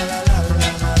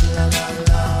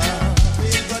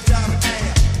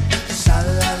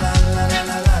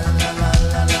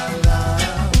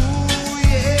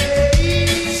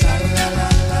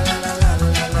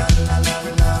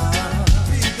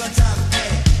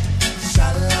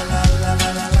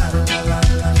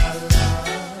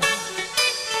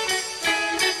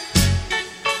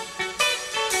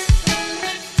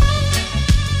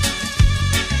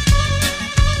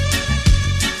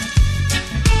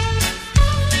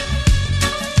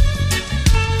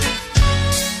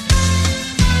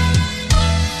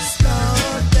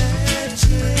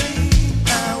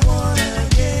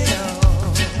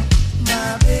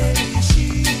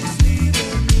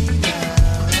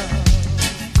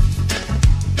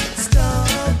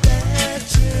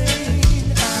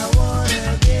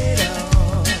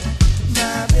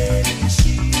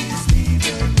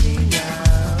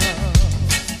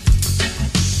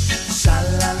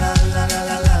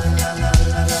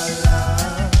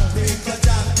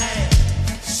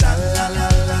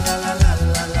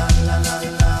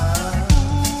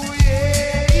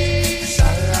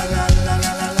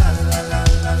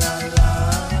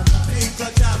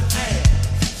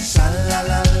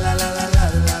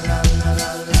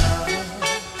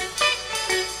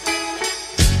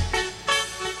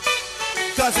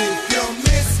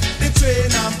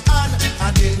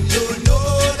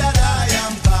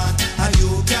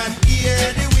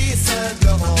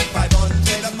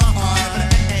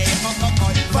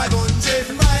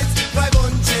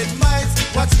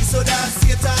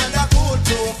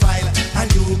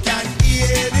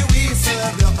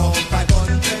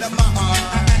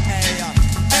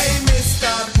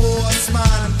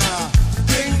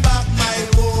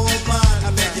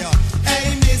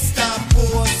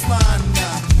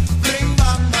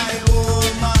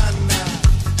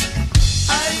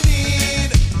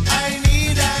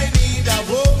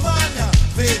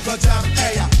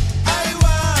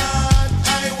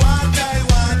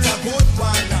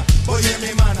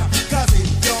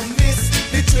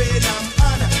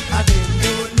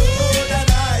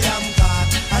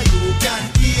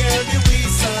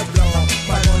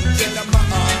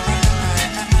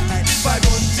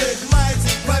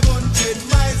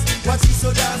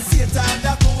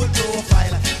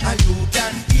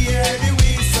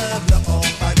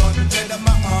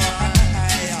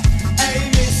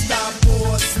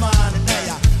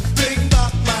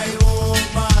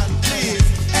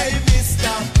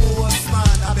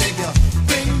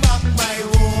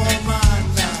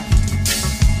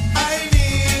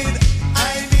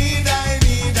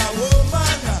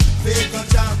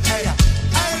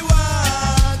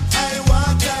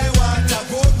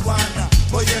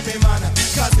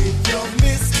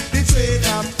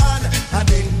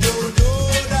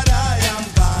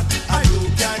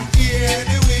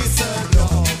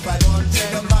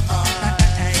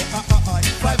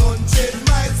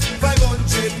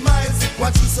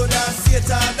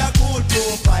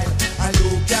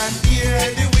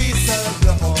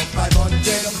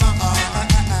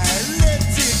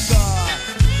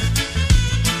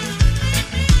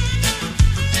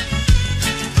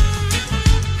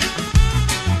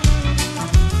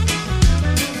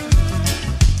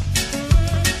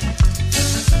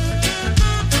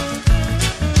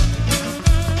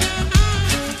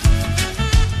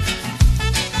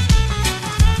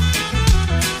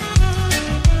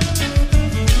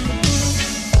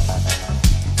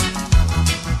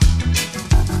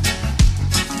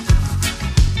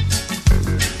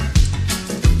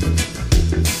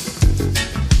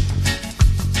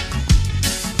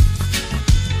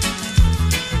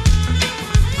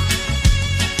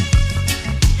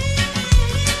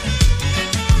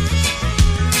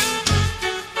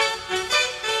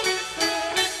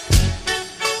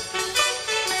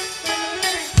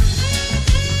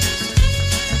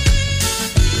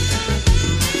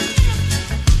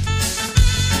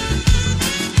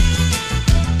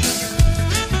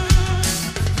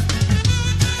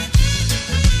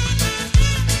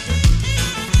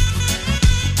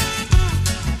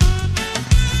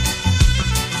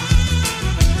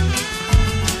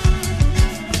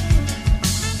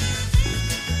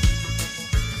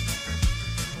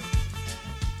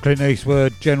Clint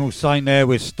Eastwood, General Saint there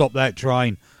with Stop That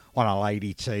Train. One of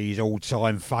Lady T's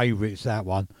all-time favourites, that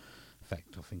one. In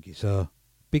fact, I think it's her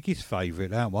biggest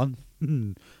favourite, that one.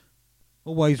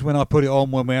 Always when I put it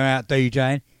on when we're out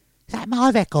DJing, is that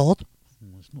my record?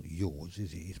 Well, it's not yours,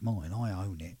 is it? It's mine. I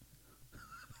own it.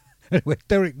 Anyway,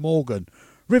 Derek Morgan,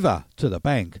 River to the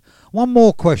Bank. One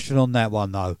more question on that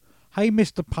one, though. Hey,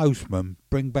 Mr. Postman,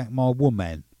 bring back my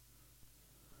woman.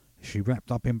 Is she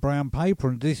wrapped up in brown paper,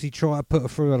 and does he try to put her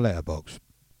through a letterbox?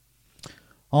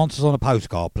 Answers on a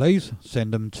postcard, please.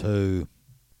 Send them to...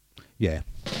 yeah.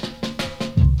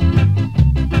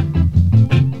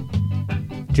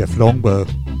 Jeff Longberg.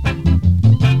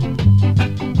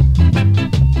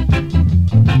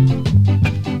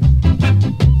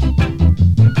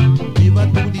 River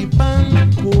to the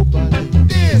Banco Ballet.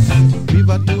 This.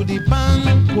 River to the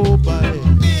Banco Ballet.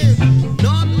 This.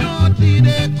 No, no,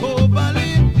 did go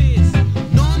ballet. This.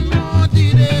 No, no,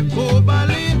 did go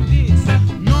ballet. This.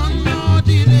 No, no,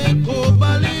 did go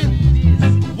ballet. This.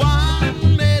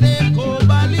 One day go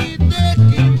ballet. They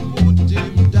can put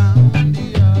him down the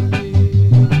alley.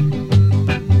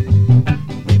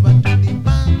 River to the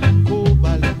Banco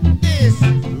Ballet. This.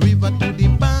 River to the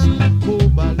Banco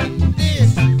Ballet.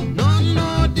 This. No,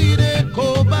 no, did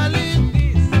go ballet.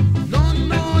 This. No,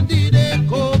 no, did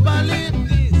go ballet.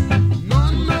 This. No,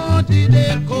 no, did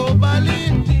go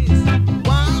ballet. This.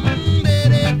 One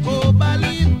day go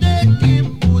ballet. They can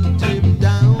put him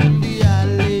down the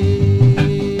alley.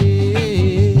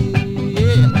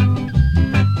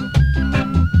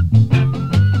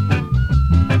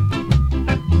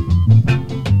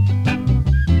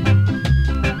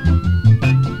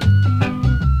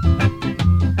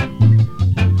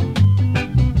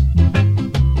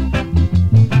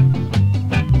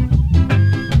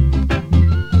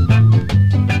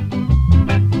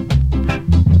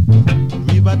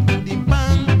 River to the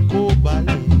Banco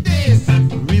Ballet. This.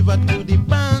 River to the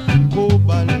Banco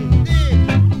Ballet. This.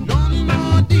 No,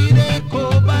 no, did go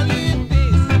ballet.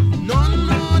 This. No,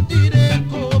 no, did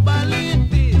go ballet.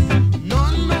 This. No,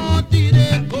 no,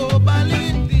 did go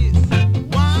ballet. This.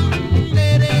 One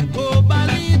day go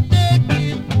ballet. They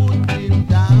can put him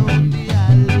down the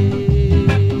alley.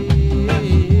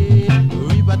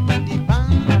 River to the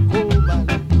Banco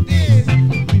Ballet. This.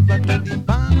 River to the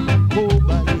Banco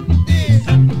Ballet. This.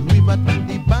 River to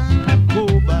the Banco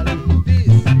Ballet.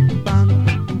 This. Bank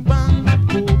to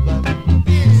Banco Ballet.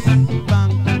 This.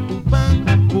 Bank to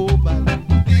Banco Ballet.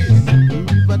 This.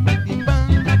 River to the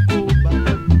Banco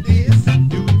Ballet. This.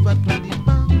 River to the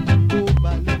Banco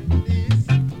Ballet.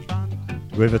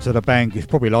 This. River to the Bank. It's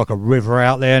probably like a river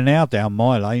out there now down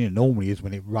my lane. It normally is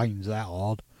when it rains that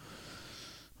hard.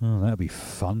 Oh, that'd be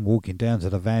fun, walking down to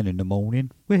the van in the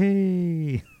morning.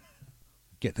 Whee!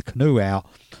 Get the canoe out.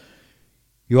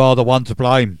 You are the one to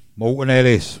blame, Morton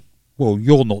Ellis. Well,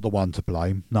 you're not the one to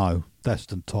blame. No, that's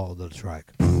the title of the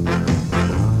track.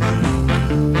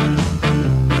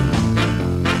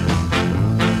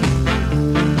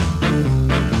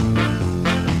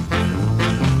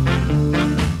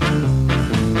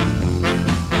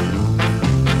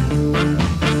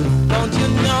 Don't you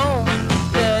know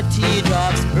that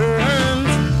teardrops burn?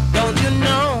 Don't you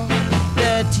know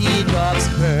that teardrops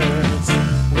hurt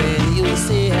when you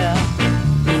say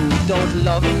you don't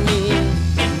love me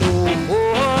no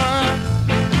more?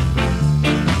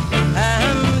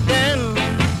 And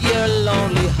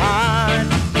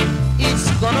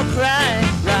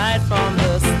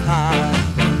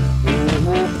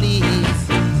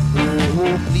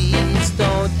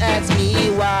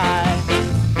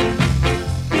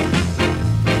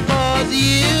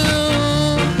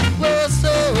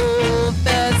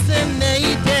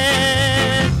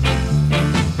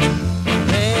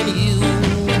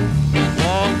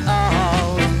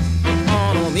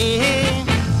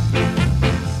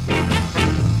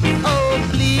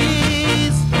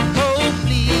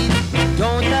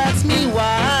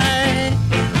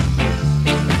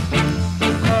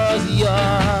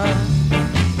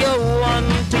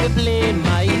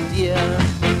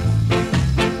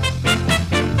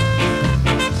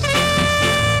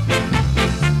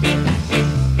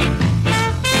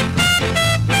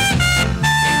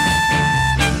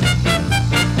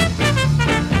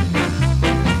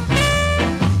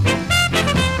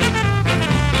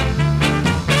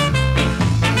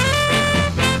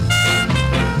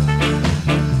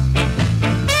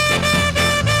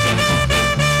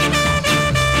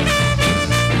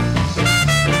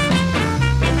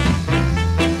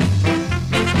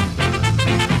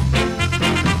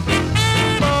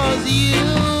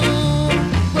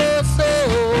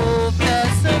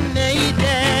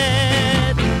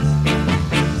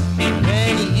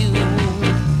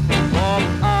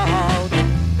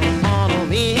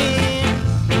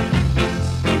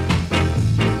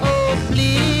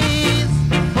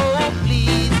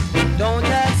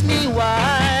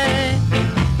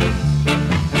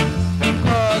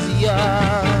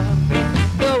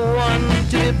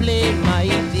be blamed, my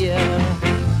dear.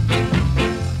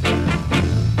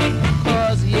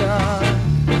 'Cause you're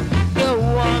the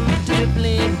one to be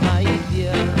blamed, my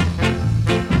dear.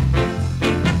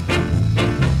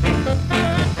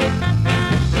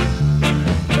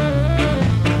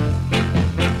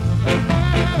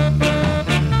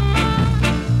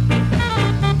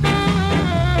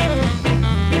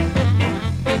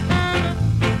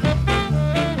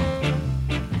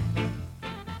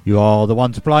 You are the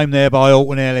one to blame there by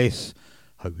Alton Ellis.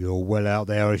 Hope you're all well out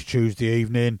there. It's Tuesday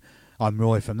evening. I'm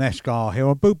Roy from Neshgar here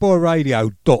on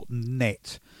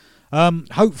bootboyradio.net.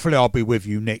 Hopefully I'll be with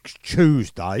you next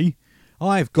Tuesday.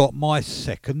 I've got my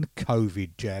second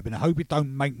COVID jab and I hope it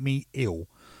don't make me ill.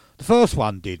 The first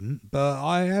one didn't, but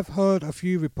I have heard a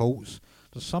few reports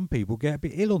that some people get a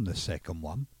bit ill on the second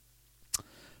one.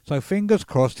 So fingers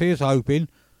crossed, here's hoping.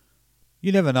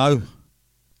 You never know.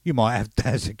 You might have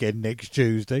Daz again next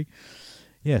Tuesday.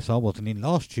 Yes, I wasn't in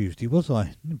last Tuesday, was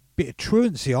I? A bit of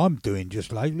truancy I'm doing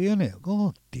just lately, isn't it?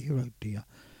 Oh dear.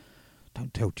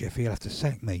 Don't tell Jeff, he'll have to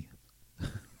sack me.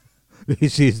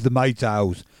 This is the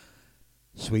Maytals.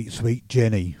 Sweet, sweet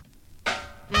Jenny.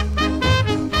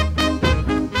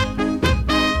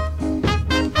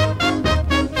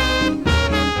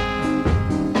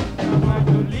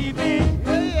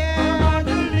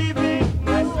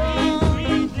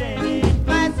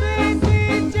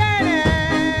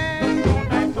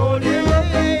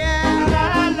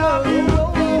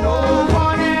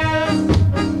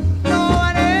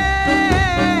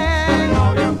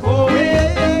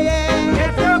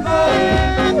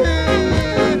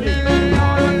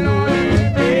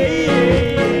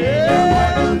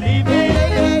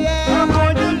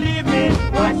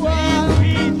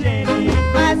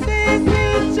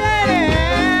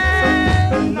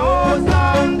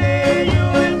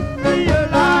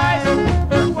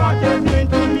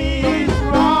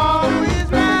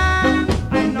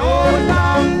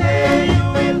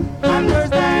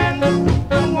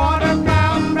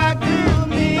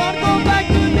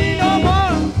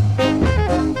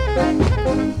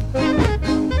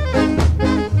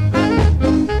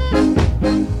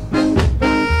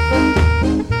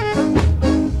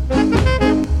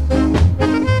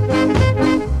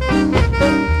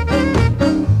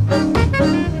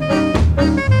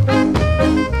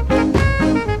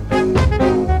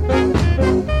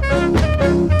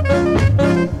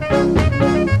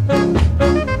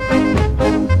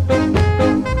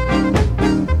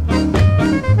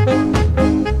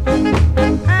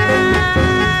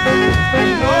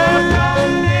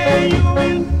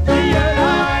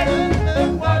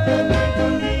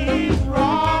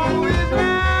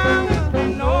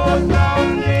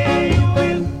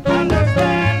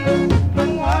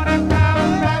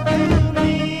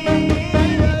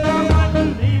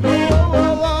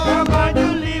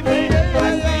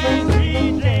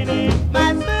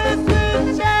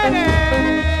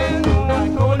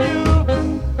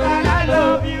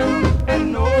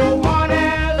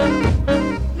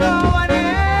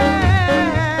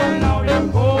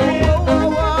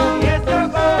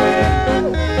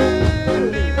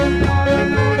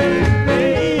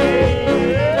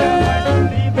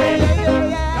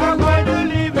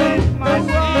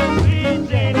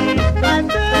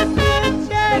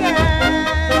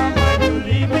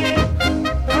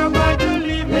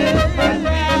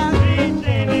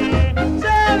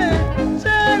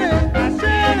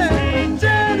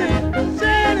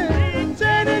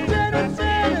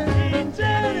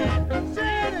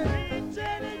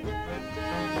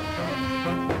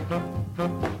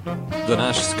 The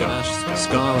Nash Ska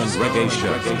and Reggae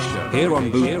Show here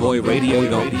on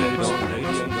bootboyradio.net.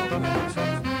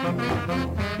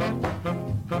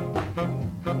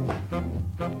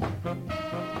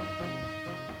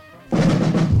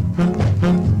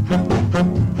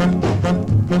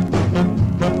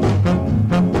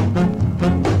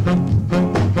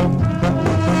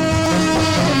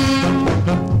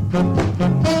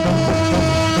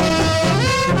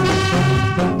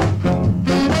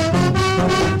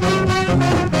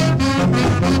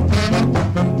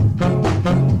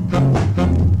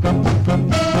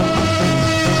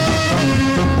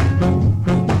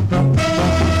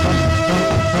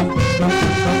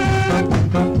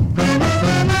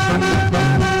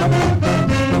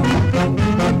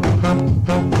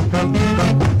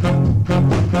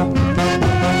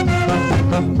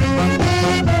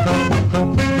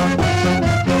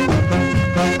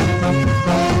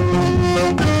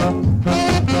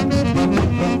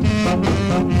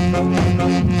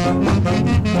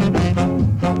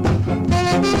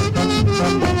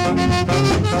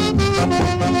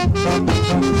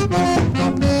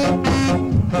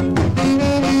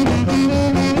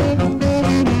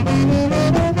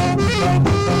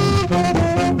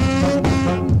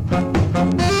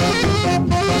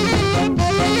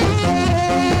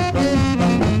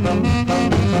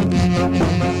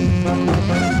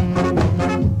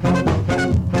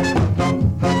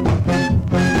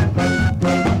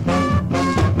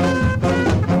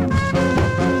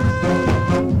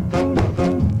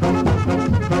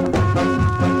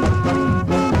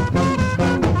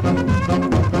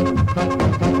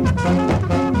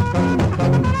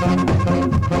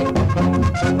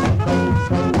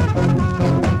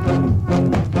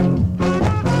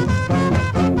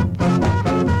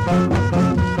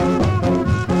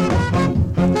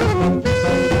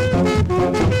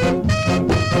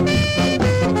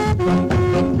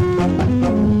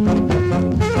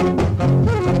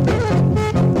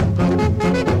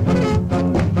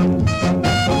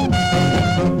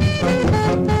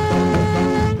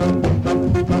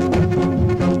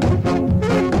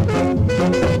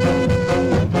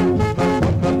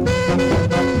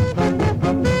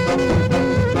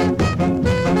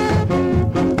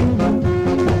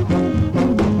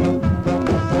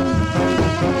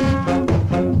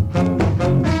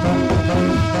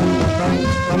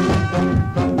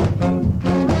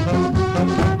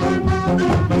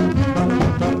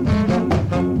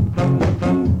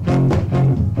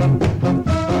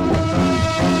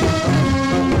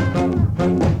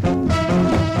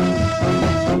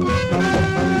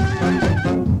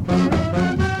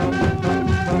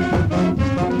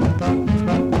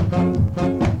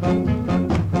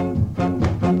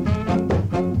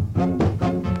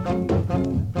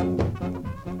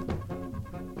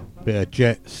 Bit of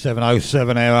Jet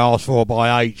 707 there, asked for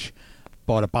by H,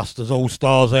 by the Busters All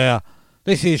Stars there.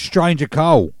 This is Stranger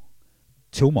Cole,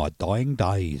 Till My Dying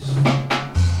Days.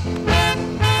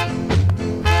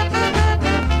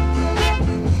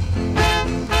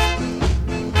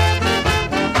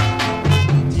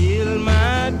 Till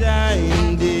my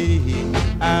dying day,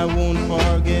 I won't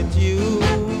forget you,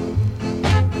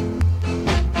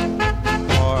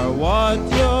 for what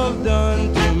you've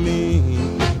done to me,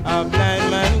 a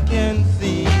blind man can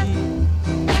see.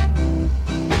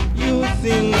 You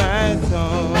sing my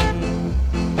song,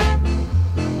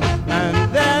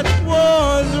 and that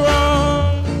was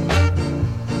wrong.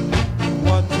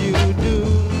 What you do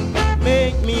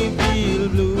make me feel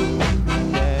blue,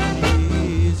 that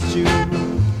is true.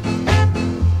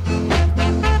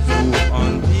 So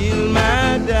until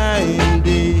my dying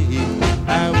day, I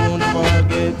won't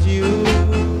forget you.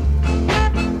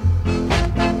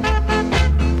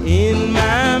 In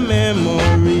my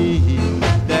memory,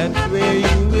 that's where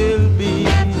you will be.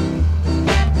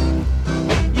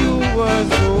 You were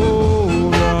so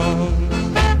wrong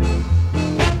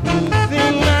to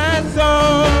sing my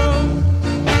song.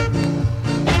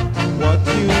 What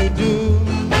you do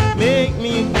make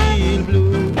me feel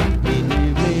blue.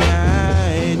 Believe me,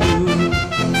 I do.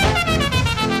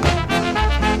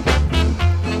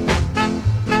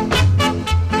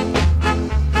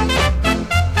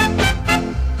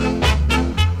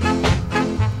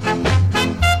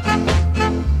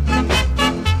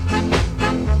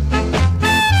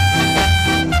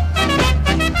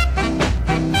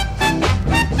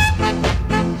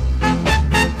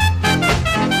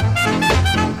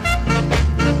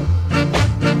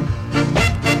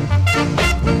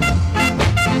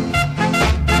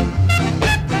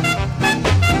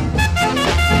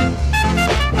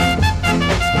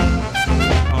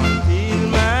 Until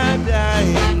my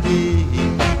dying day,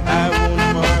 I won't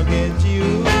forget you.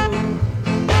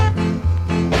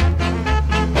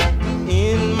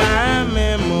 In my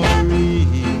memory,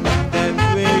 that's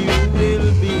where you will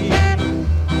be.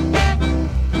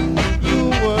 You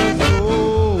were so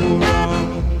wrong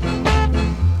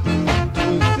to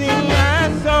sing my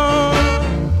song.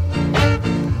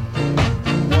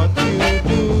 What you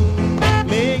do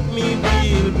make me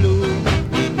feel blue.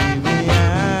 Believe me, I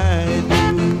do.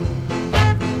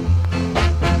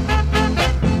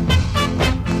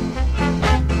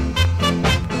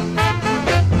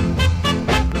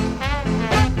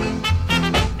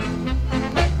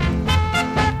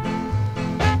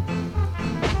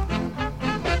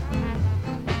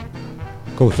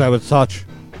 Of course, that was such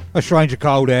a Stranger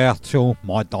Cole there, Till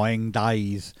My Dying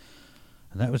Days.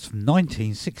 And that was from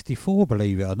 1964,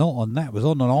 believe it or not, and that was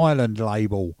on an Ireland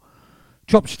label.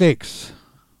 Chopsticks.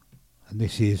 And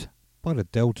this is by the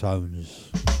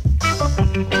Deltones.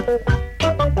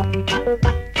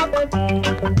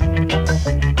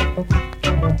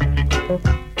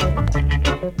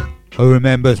 Who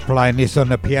remembers playing this on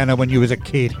the piano when you was a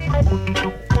kid?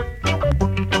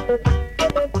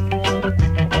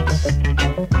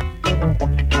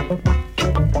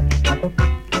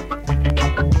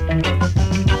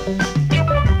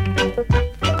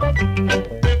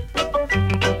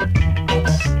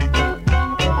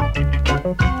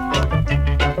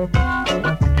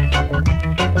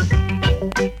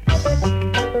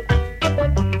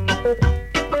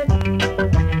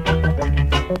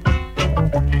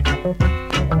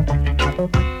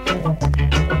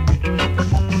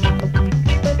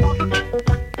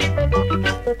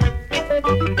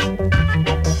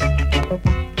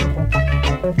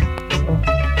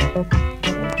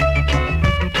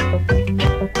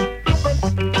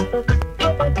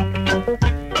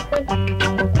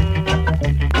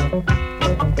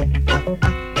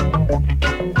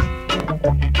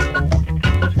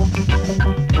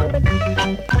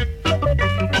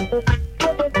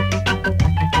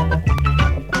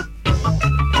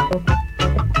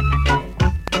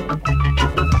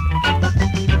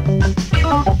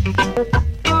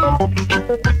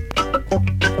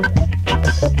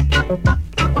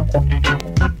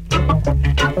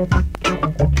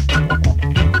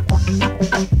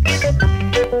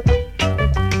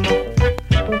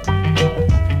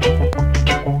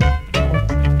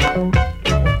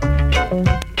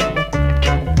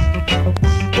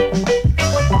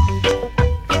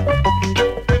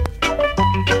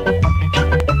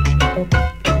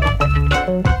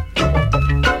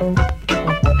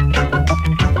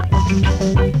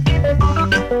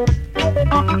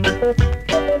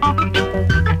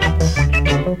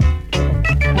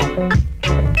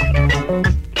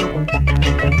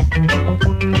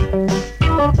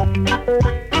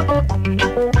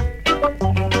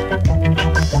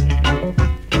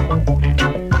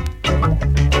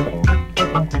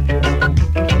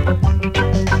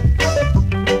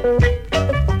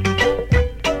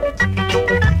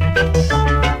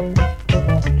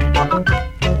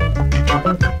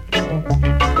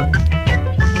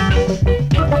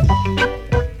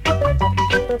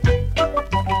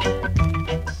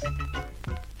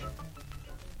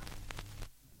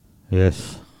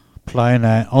 Yes, playing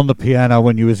that on the piano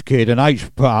when you was a kid, and H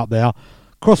put up there,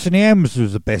 Crossing the M's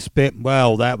was the best bit.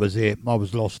 Well, that was it. I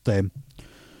was lost then. I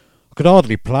could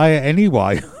hardly play it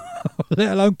anyway,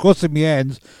 let alone crossing my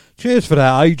hands. Cheers for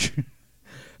that, H.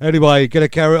 Anyway, gonna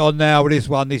carry on now with this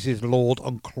one. This is Lord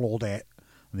and Claudette,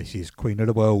 and this is Queen of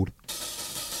the World.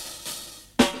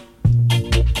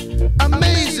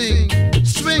 Amazing,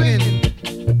 swinging.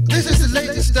 This is the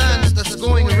latest dance that's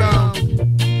going around.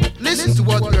 Listen to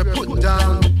what we are putting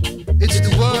down. It's the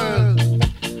world.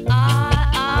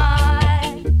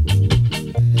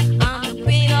 I'm the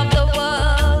queen of the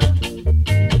world.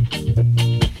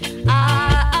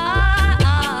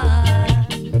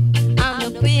 I'm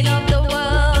the queen of the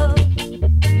world.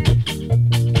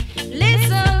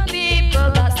 Listen,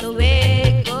 people, that's the way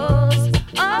it goes.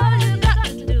 All you got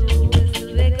to do is to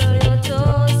wiggle your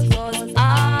toes. 'Cause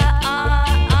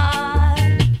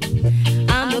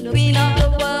I'm the queen of the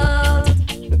world.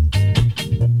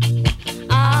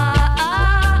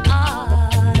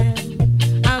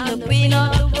 I'm the queen of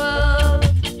the world.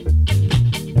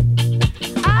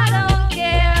 I don't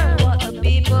care what the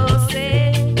people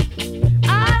say. I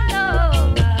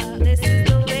know that this is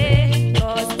the way.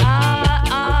 'Cause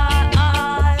I'm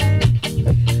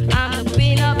the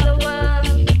queen of the world.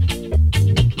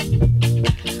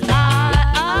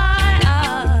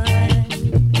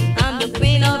 I'm the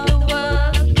queen of the world.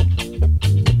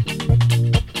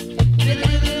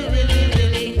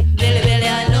 Really,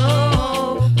 I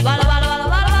know. Walla, walla, walla,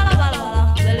 walla, walla,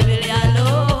 walla. Really, I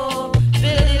know.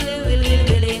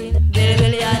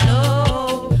 Really, I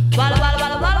know. Walla, walla,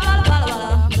 walla, walla, walla,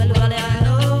 walla. Really, I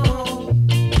know.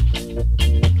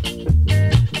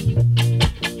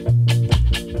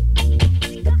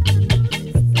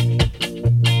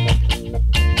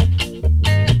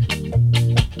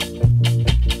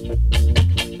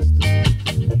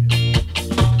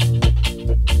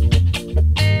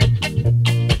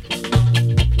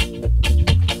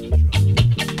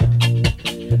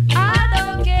 I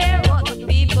don't care what the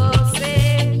people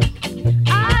say. I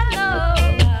know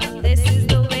that this is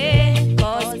the way.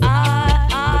 'Cause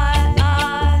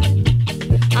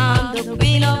I'm the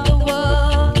queen of the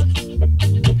world.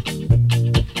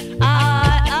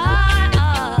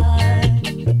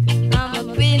 I'm the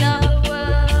queen of the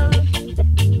world.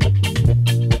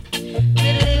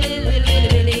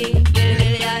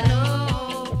 Really, I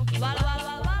know. Walla,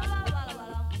 walla, walla, walla,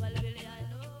 walla. Really, I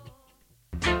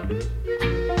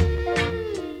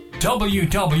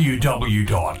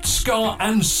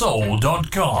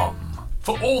www.scarandsoul.com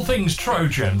for all things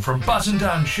Trojan, from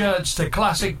button-down shirts to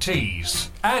classic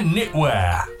tees and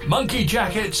knitwear, monkey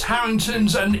jackets,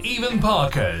 Harringtons and even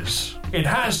Parkers. It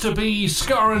has to be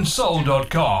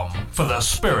scarandsoul.com for the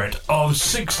spirit of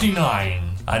 69.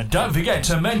 And don't forget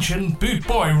to mention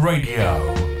Bootboy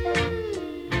Radio.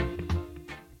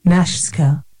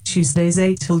 Nashska, Tuesdays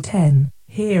 8 till 10,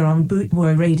 here on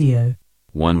Bootboy Radio.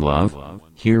 One love,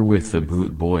 here with the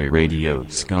Bootboy Radio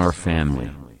Scar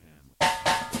family.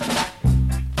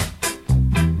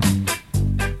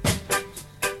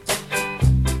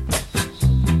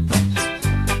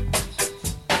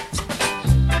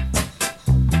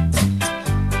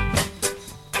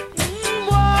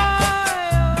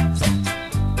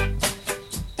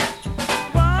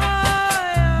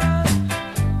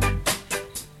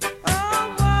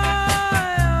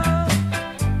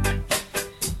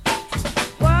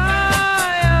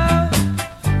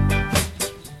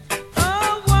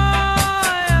 Oh,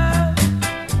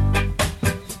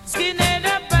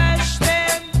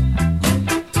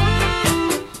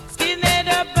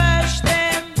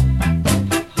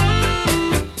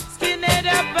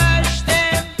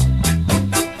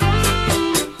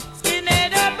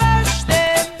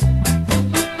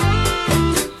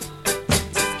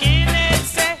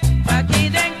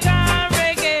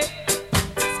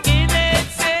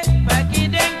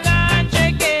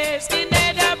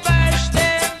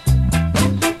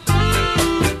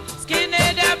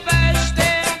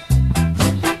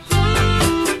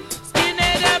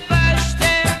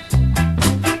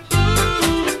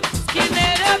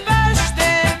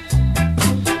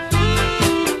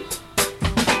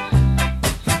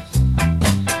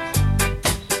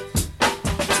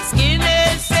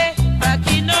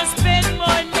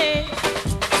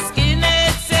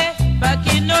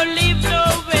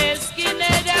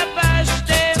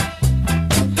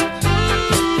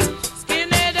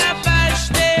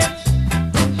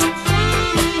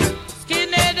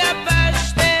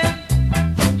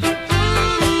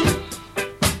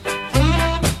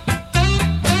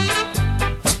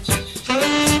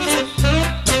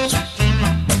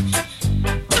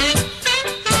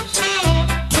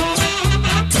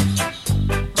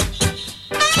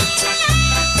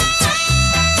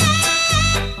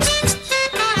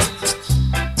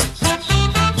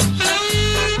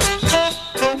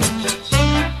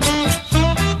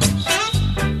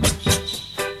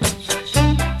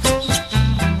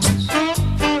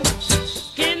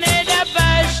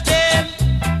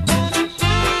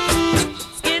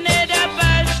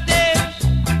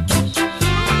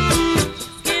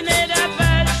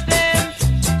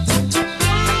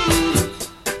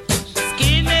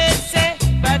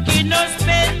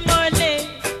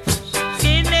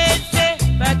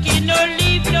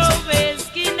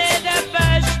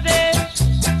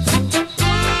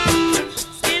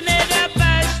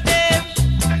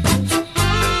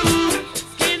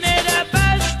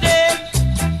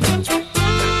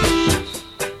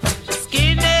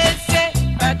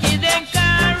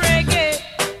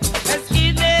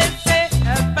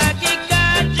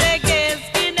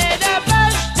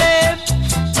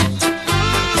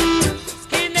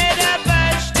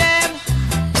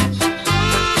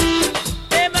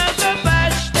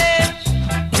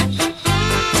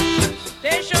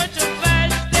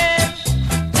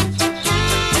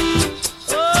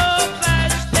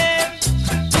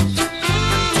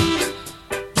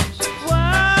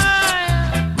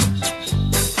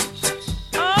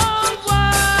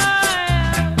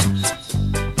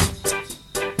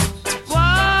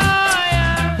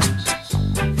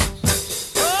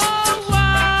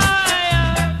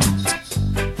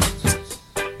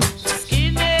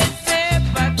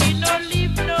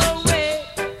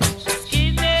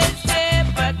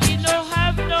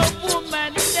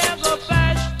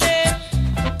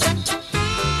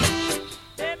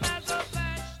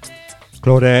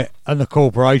 Claudette and the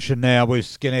Corporation now with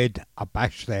Skinhead. I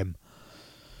bash them.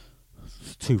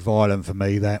 It's too violent for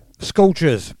me, that.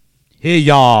 Sculptures. Here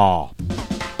ya are.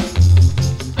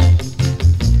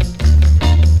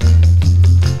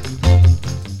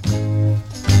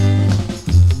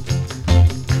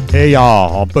 Here you are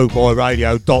on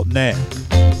bootboyradio.net.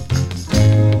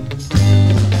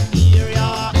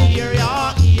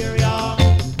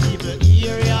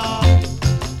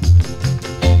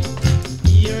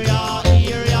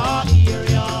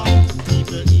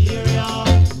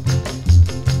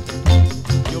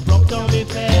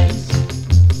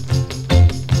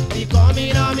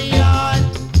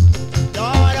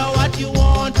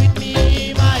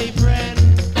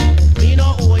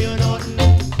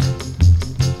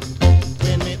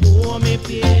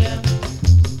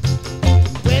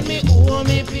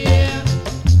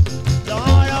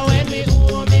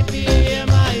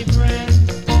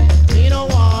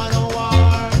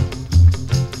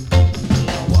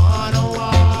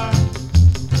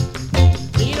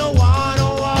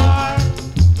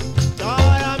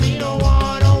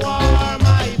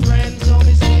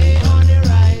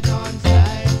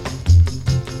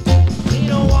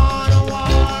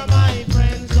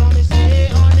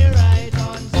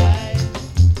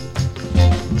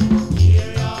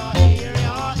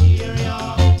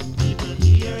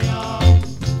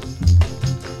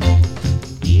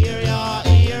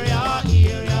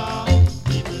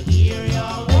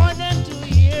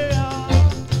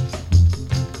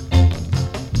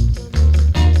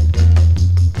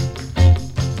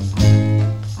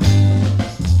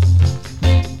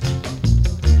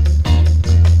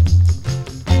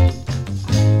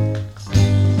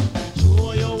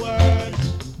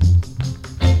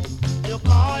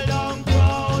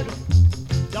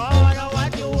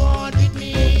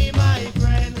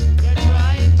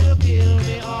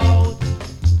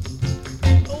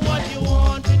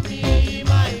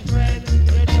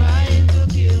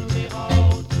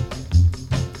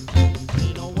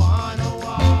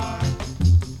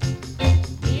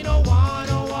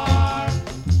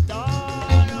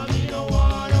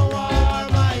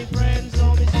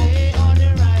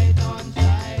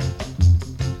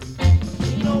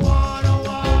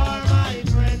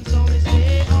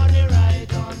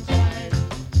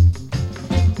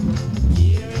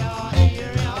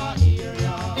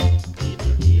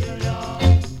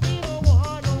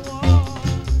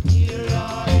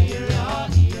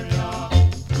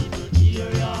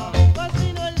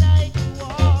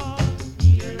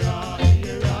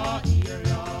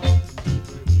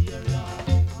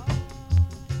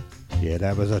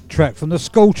 That was a track from the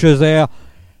Sculptures there.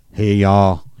 Here you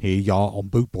are on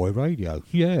Bootboy Radio.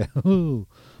 Yeah.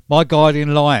 My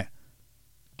guiding light,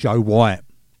 Joe White.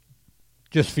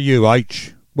 Just for you,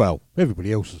 H. Well,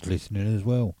 everybody else is listening as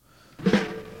well.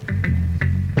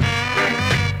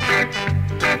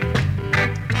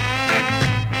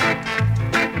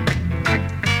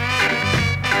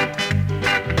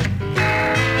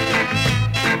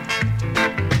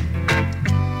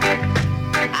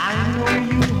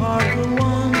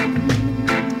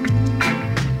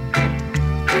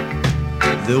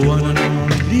 The one and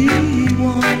only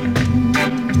one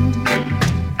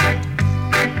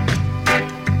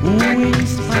who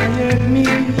inspired me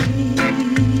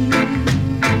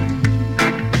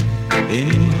in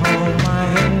all my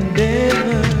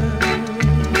endeavor.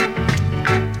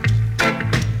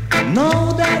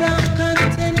 Know that I'm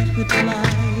content with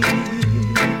life.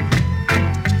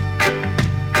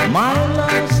 My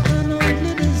last and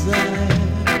only desire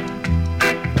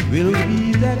will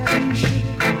be that you should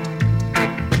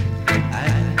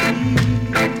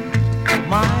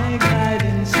my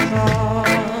guiding star.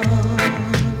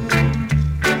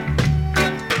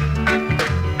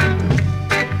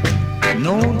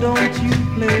 No, don't you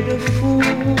play the fool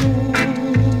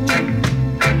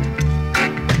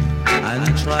and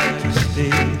try to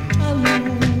stay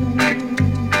alone.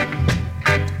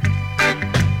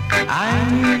 I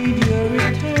need your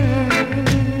return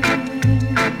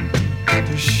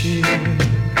to share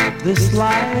this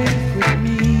life with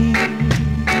me.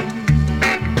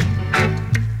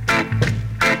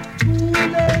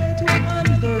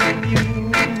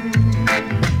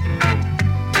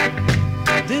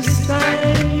 This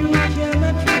time you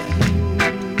cannot refuse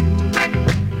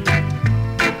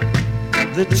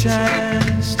the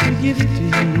chance to give to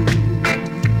you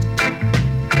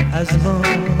as much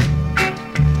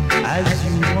as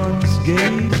you once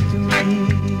gave to me.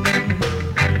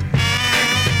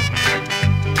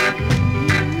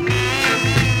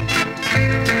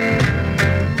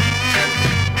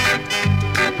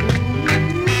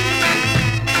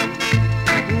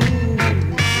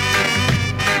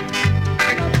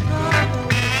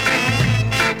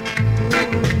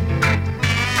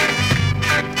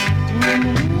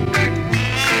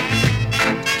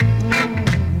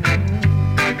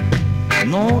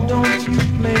 No, don't you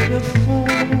play the fool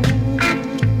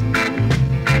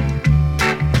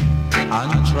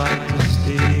and try to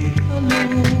stay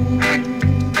alone.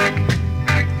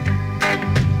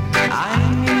 I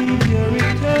need your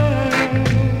return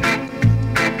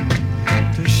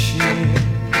to share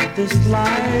this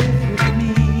life with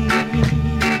me.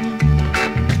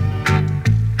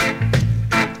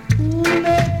 Who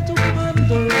left to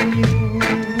ponder on you?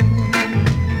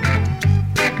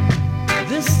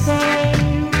 This time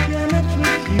you cannot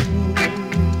refuse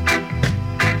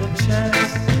the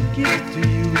chance to give to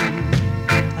you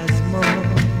as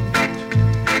much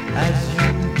as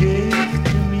you gave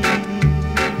to me.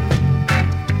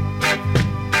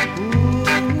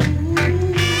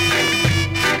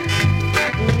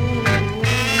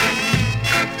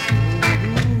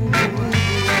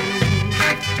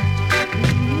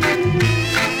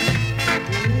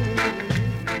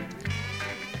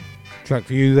 Track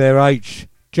for you there, H.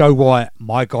 Joe White,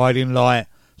 My Guiding Light.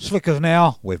 Slickers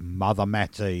now with Mother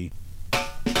Matty.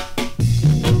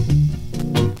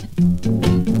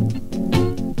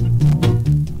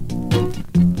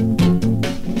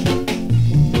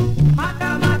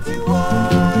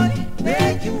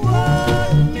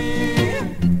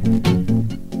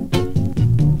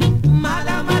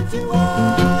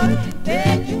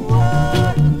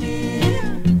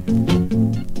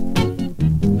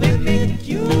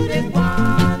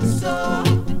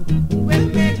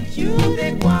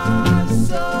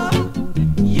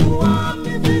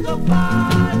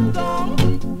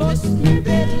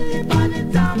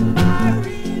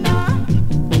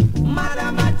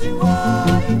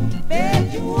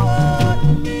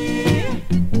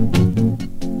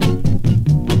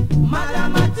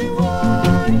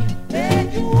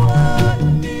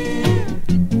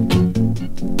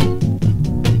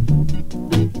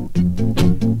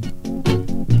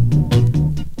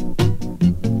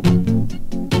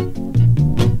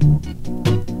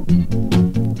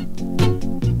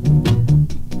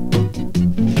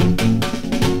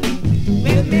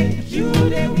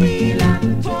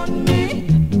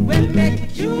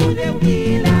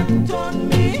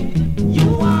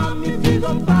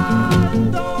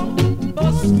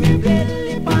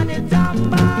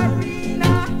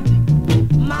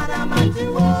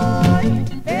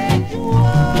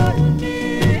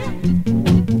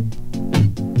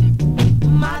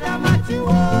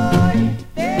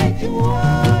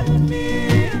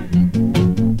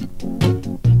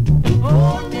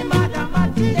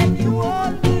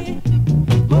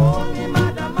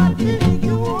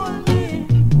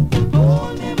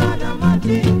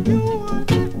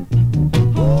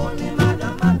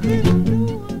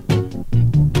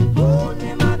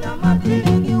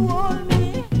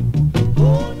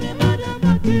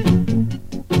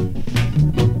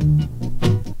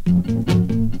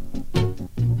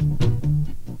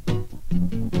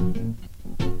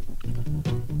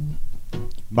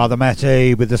 Mother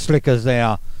Matty with the Slickers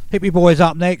there. Hippie Boys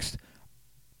up next.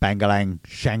 Bangalang,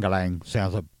 Shangalang.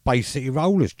 Sounds like Bay City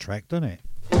Rollers track, doesn't it?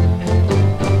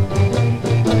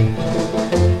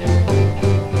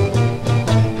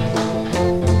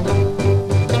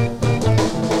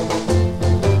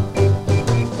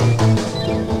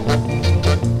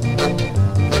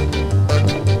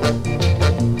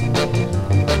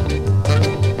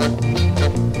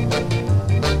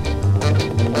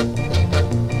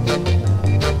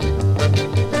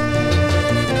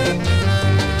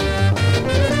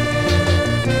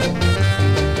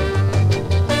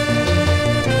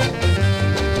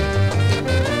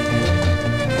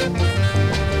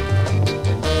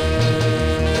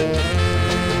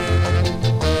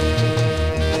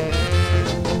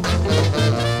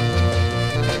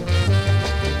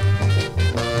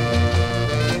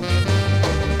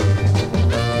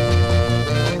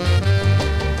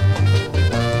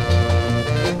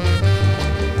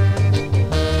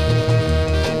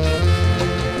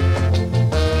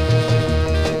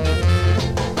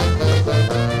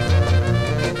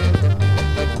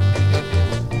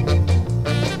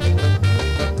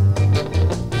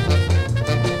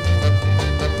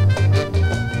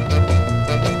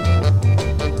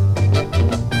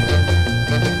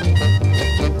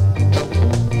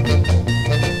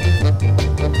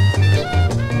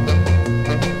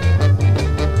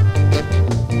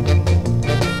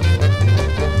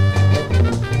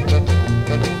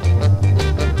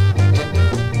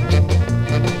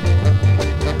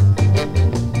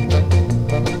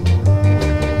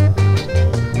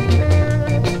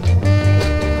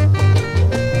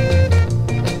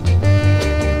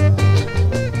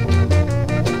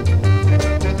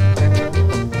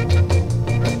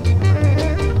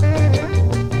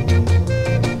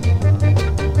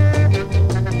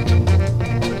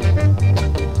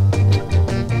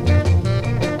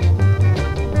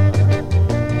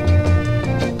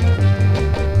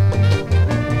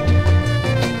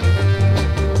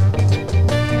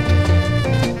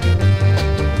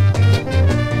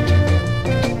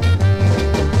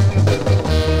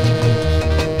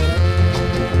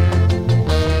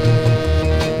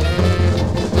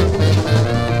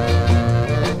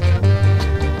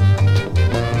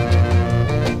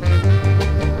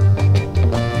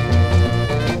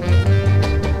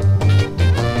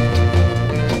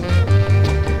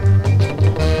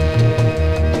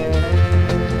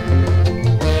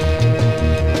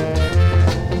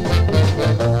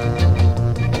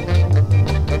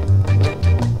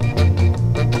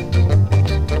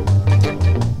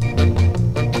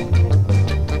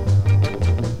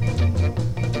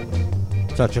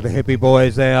 touch of the hippie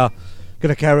boys there.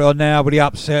 Gonna carry on now with the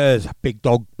Upsetters, Big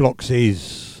Dog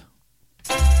Bloxies.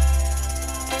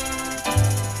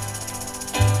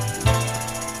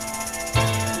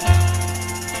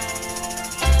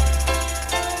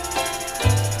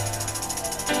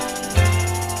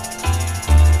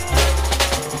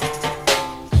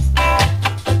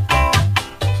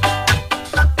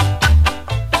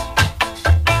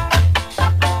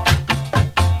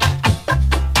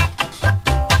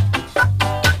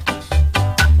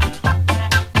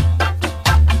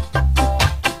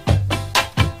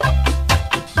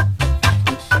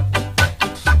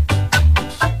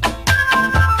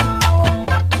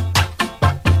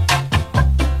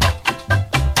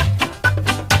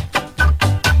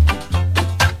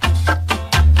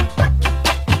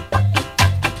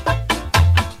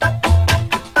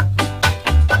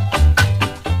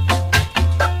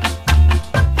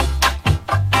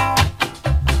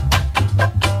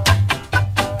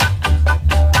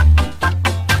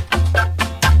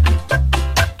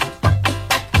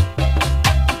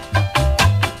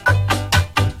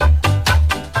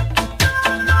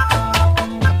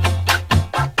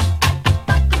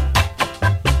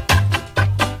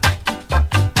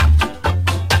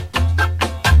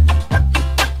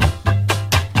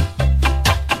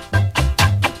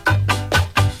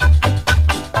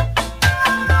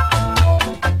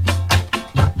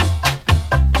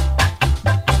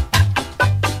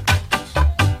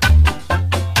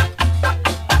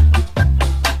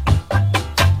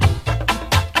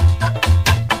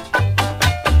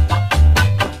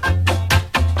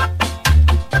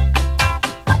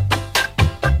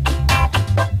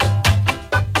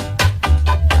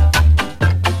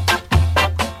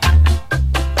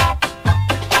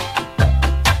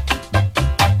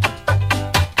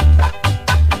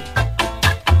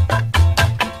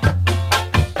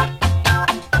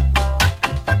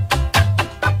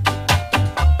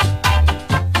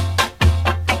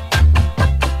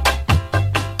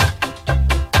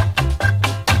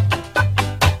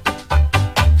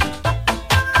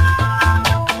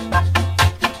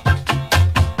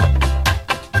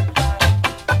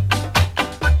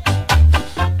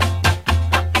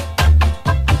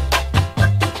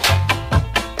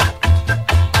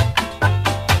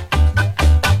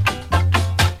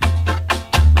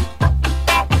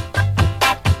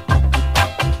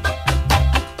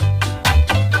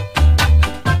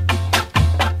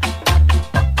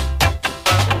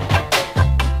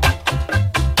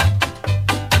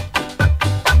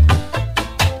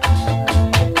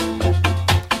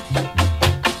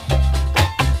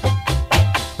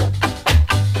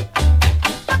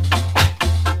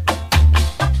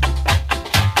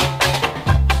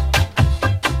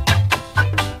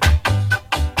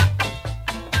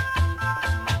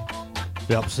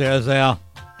 The Upsetters there.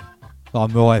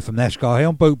 I'm Roy from Nashgar here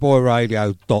on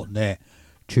bootboyradio.net.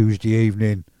 Tuesday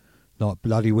evening. Like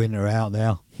bloody winter out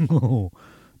there.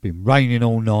 Been raining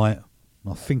all night.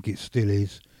 I think it still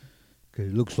is.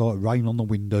 Because it looks like rain on the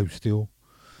window still.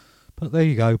 But there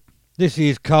you go. This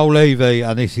is Cole Levy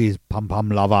and this is Pum Pum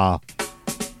Lover.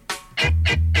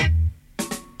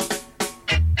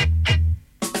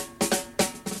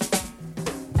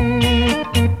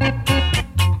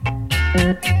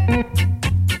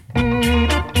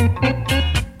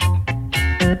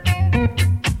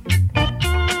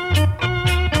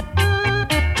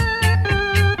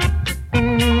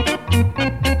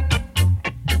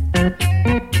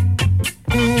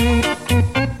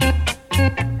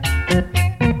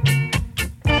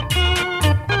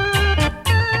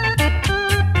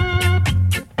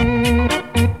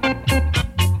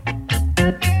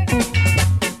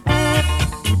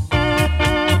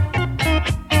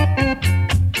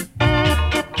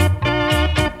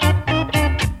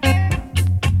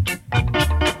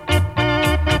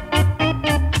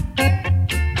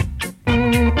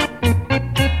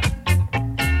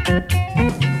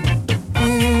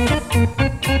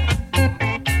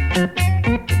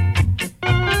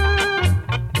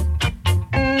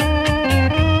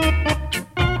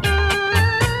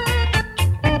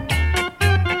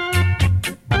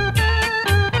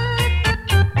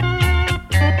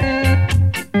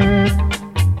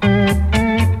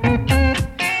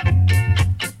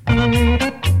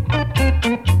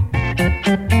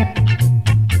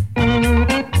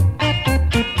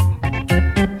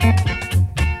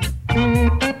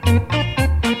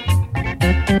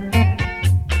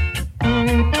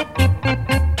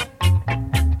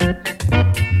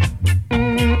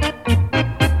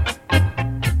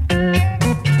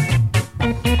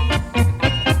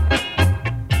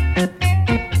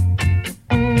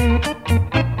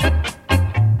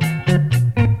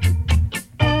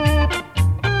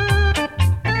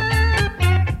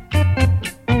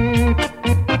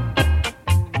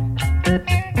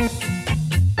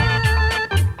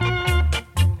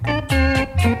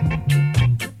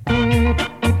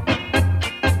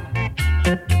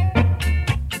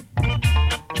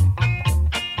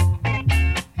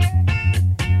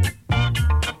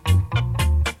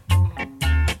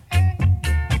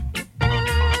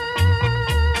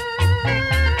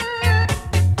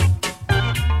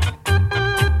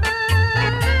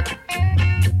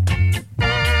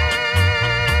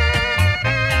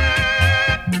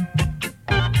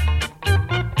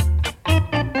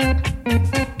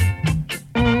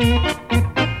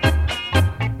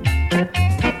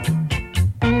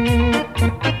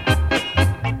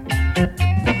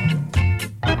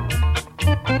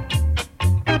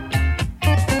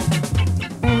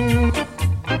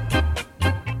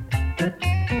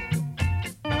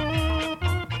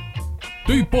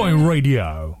 Bootboy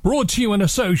Radio, brought to you in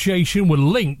association with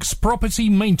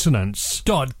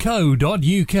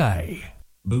linkspropertymaintenance.co.uk.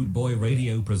 Bootboy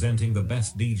Radio presenting the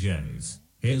best DJs.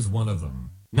 Here's one of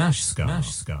them. Nash Scar.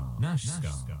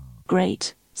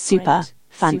 Great, super,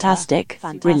 fantastic,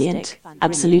 brilliant,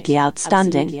 absolutely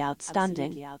outstanding.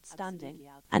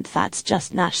 And that's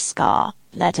just Nash Scar,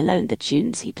 let alone the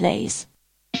tunes he plays.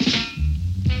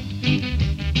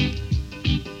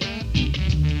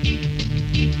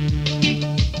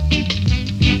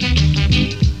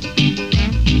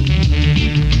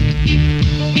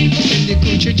 When the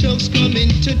country trucks come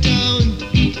into town,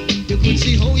 you could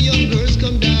see how young girls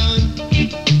come down.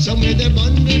 Some with their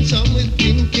bundles, some with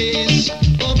pin case.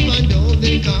 Up and down,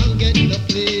 they can't get the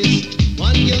place.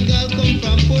 One young girl come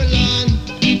from Poland,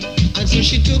 and so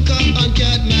she took a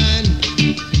uncat man,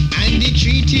 and he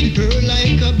treated her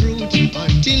like a brute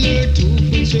until her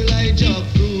 2 foot were like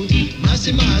jackfruit.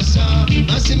 Massy massa,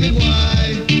 massy me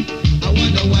boy, I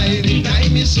wonder why the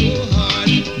time is so hard.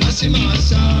 Massy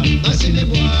massa, massy me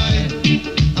boy,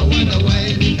 I wonder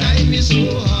why the time is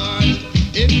so hard.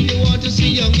 If you want to see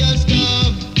young girls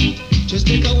starve, just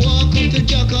take a walk up to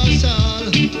Jackass Hall.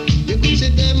 You could see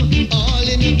them all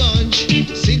in a bunch,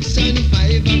 6 and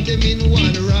 5 of them in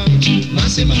one ranch.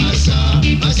 Massy massa,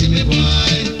 massy me boy,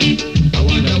 I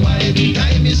wonder why the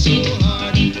time is so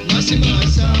hard. Massy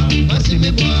massa, massy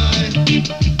me boy,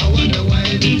 I wonder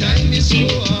why the time is so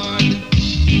hard.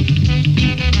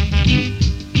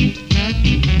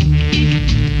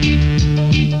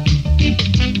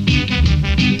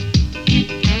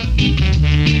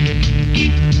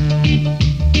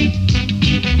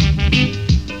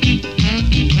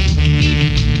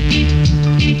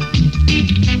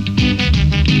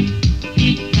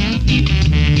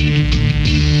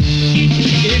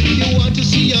 If you want to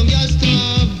see young girls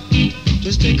starve,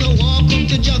 just take a walk up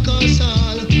to Jackass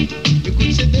Hall. You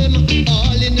could see them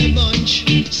all in a bunch,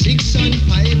 6 and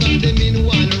 5 of them in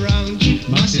one round.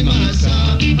 Massy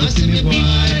massa, massy me boy,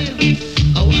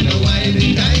 I wonder why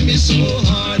the time is so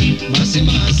hard. Massy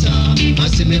massa,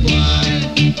 massy me boy,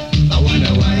 I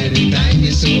wonder why the time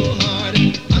is so hard.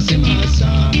 Massy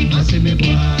massa, massy me boy,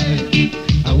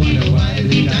 I wonder why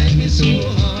the time is so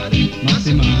hard.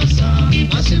 Massy massa,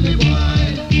 massy me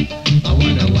boy, I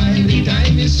wonder why the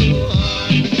time is so hard.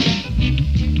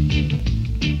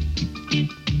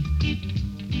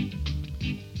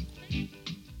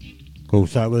 Of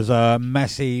course, that was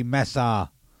Messy Messa.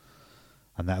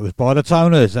 And that was by the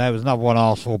Toners. There was another one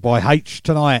asked for by H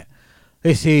tonight.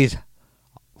 This is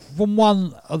from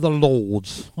one of the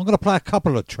Lords. I'm going to play a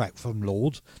couple of tracks from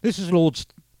Lords. This is Lord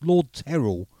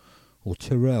Terrell. Or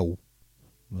Tyrrell.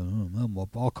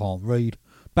 I can't read.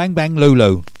 Bang Bang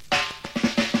Lulu.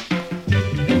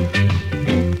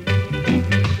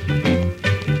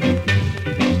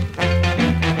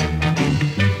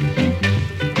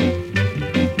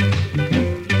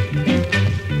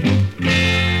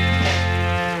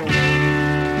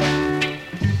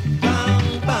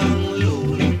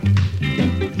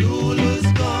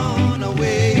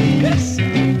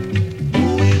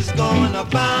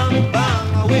 Bang,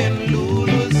 bang, when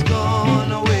Lulu's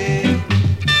gone away.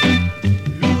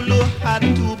 Lulu had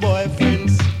 2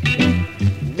 boyfriends.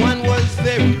 One was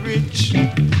very rich,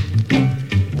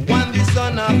 one the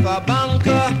son of a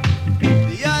banker,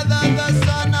 the other the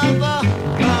son of a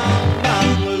bang,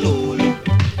 bang, Lulu.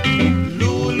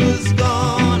 Lulu's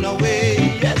gone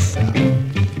away, yes sir.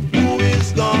 Who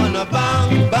is gonna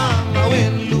bang, bang,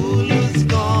 when Lulu's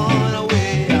gone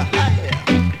away?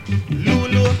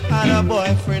 Had a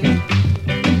boyfriend,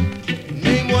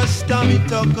 name was Tommy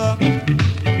Tucker.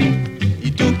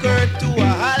 He took her to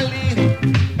a alley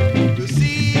to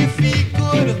see if he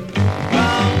could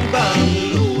bang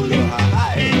bang Lulu.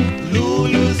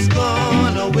 Lulu's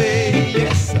gone away,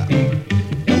 yes sir.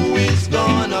 Who is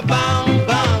gonna bang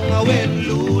bang when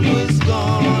Lulu's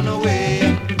gone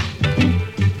away?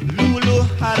 Lulu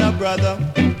had a brother,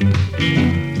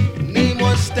 name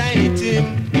was Tiny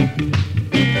Tim.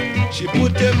 She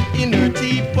put him in her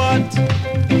teapot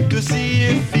to see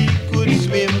if he could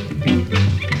swim.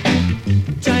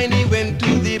 Tiny went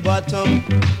to the bottom,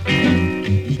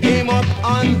 he came up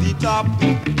on the top.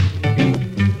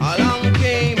 Along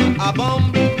came a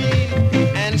bumblebee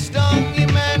and stung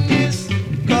him and his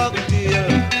cocktail.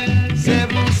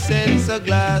 7 cents a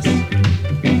glass,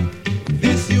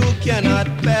 this you cannot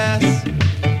pass.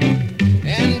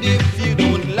 And if you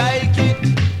don't like it,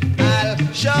 I'll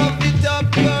shove it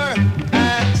up your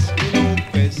ass, no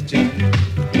question.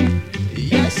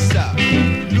 Yes sir,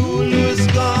 Lulu's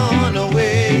gone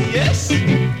away, yes.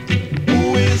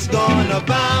 Who is gonna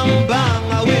bang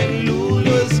bang when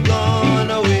Lulu's gone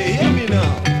away? Hear me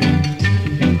now.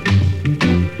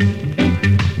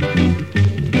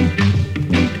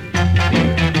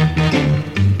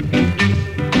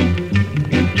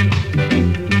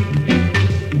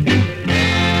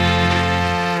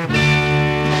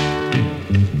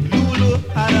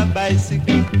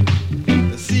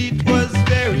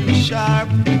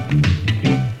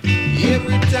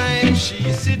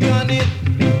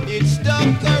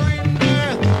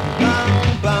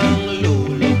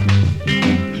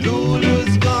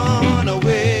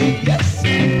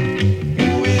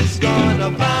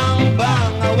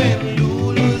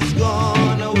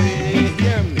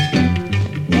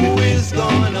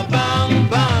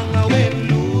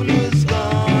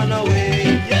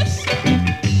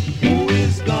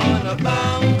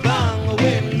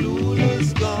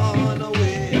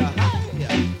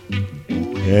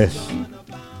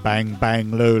 Bang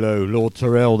Bang Lulu, Lord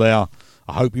Terrell there.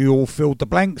 I hope you all filled the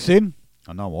blanks in.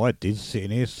 I know I did,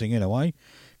 sitting here singing away.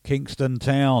 Kingston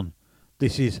Town.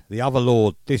 This is the other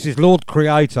Lord. This is Lord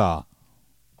Creator.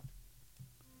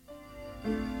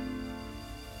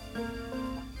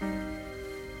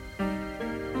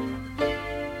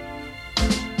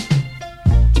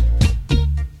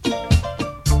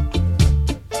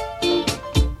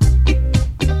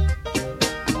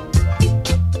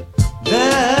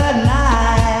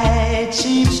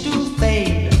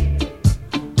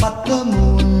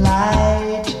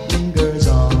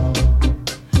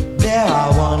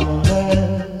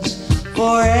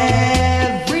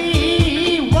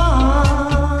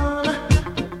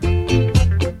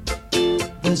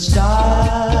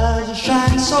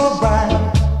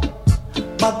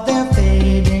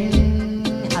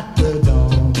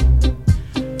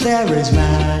 There is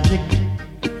magic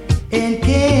in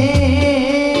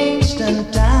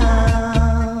Kingston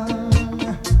Town.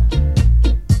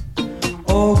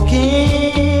 Oh,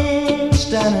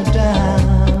 Kingston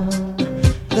Town,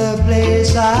 the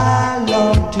place I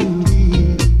long to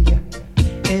be.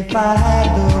 If I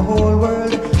had the whole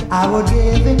world, I would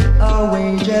give it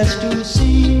away just to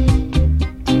see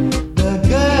the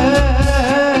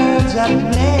girls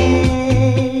that play.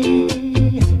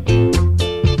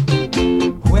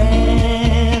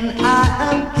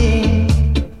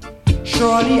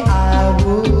 Surely I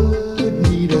would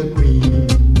need a queen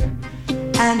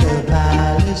and a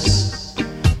palace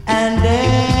and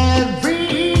everything.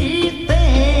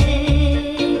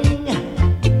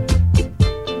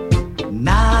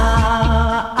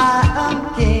 Now I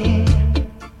am king,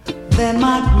 then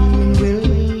my queen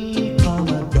will come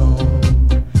at dawn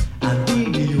and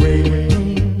we'll be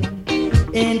reigning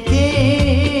in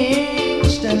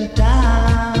Kingston Town.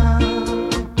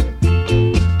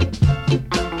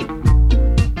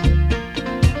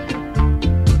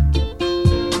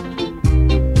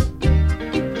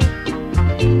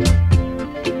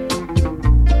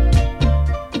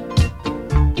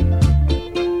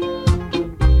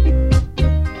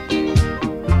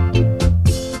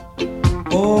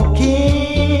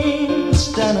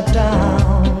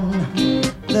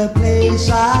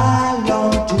 I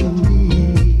long to be.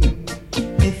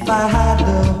 If I had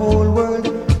the whole world,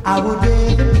 I would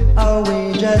give it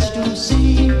away just to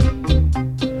see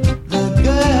the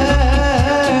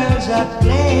girls that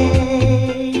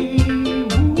play.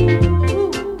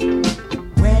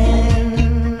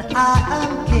 When I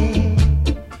am king,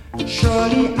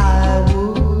 surely I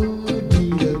would be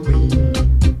the queen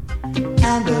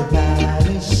and the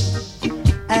palace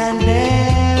and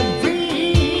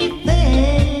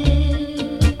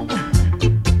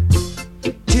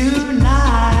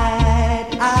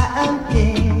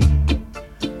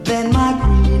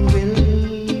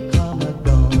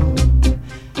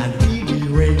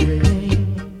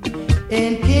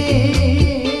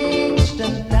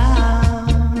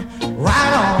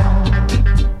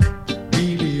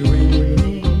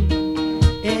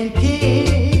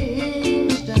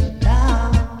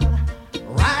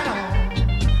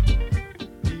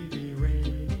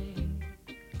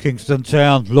Kingston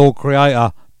Town, Lord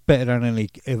Creator, better than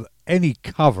any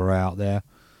cover out there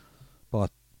by a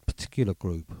particular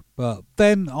group. But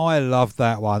then I love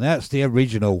that one. That's the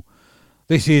original.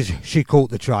 This is She Caught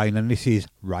the Train, and this is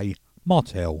Ray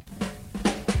Martell.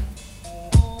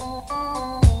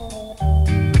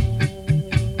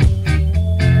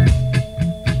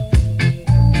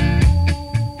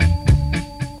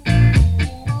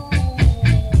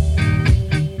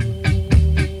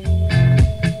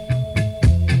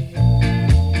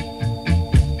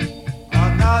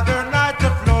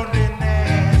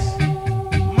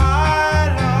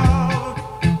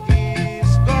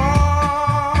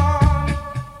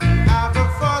 After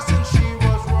fussing, she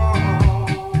was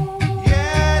wrong.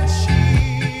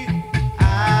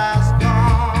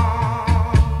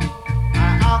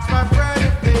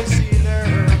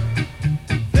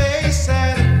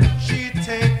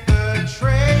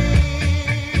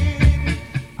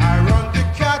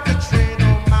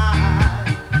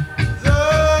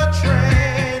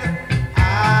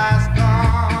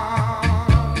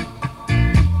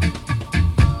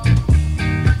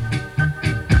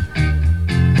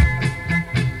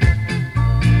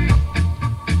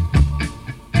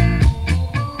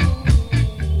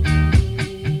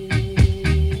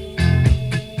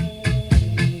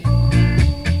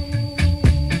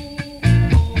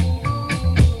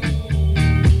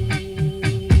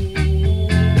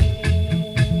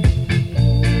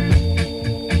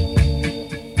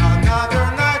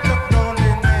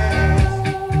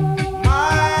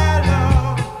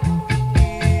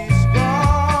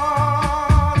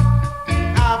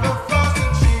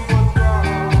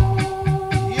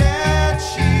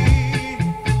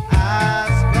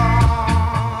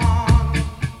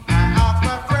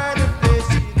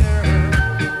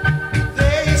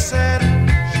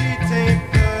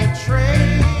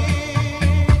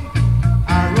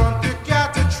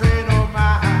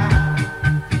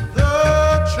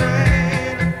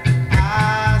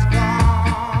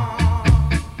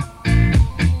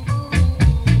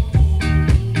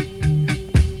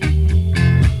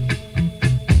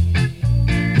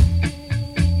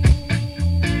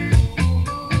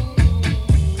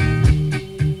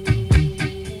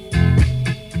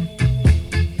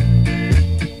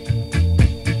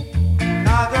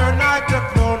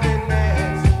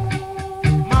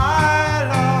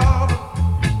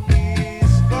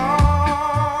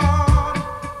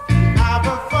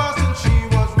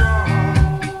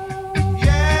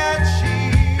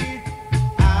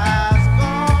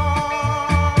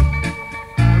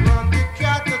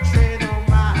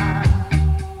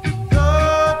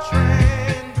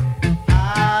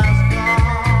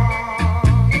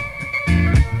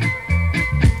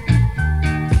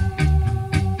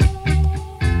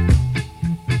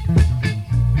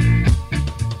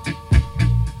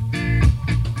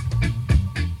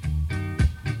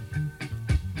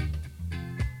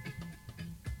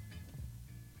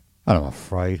 And I'm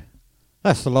afraid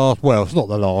that's the last, well, it's not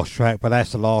the last track, but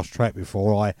that's the last track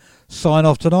before I sign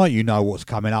off tonight. You know what's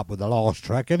coming up with the last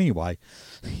track anyway.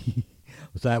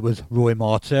 That was Roy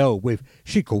Martell with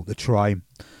She Caught the Train.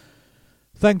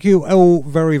 Thank you all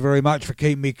very, very much for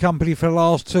keeping me company for the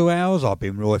last 2 hours. I've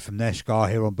been Roy from Neshgar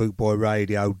here on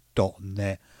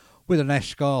bootboyradio.net with a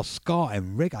Neshgar Ska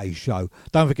and Reggae show.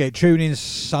 Don't forget, tune in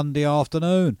Sunday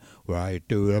afternoon where I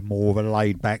do a more of a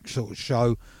laid-back sort of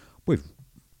show with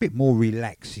a bit more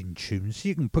relaxing tunes. So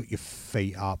you can put your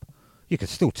feet up. You can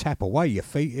still tap away your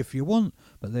feet if you want,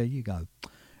 but there you go.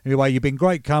 Anyway, you've been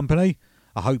great company.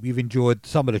 I hope you've enjoyed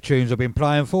some of the tunes I've been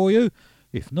playing for you.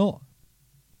 If not,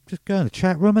 just go in the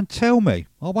chat room and tell me.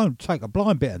 I won't take a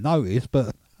blind bit of notice,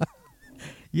 but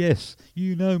yes,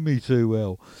 you know me too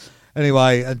well.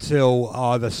 Anyway, until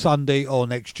either Sunday or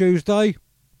next Tuesday,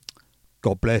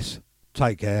 God bless,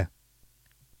 take care,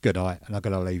 good night. And I'm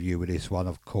going to leave you with this one,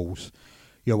 of course.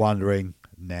 You're wondering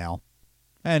now.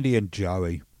 Andy and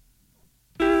Joey.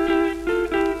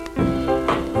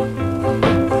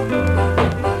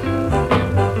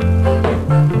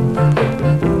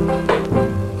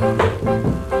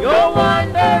 You're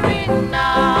wondering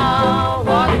now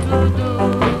what to do.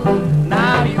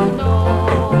 Now you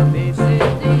know this is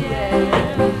the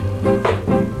end.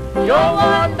 You're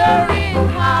wondering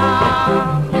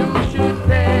how you should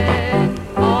pay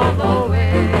for the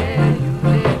way you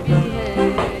live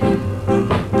behave.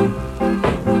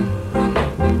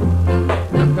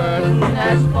 The curtain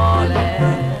has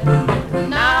fallen.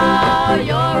 Now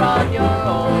you're on your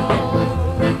own.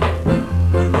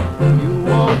 You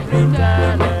won't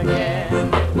return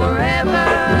again.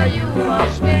 Forever you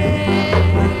must stay.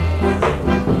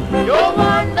 You're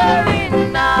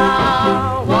wondering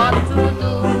now what to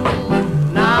do.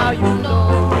 Now you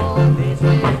know this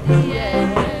is the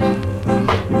end.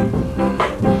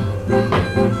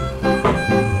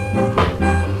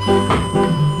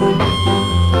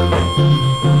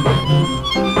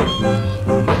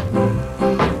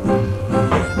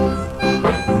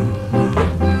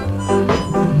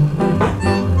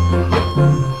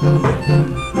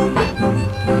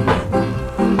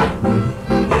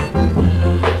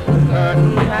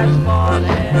 Curtain has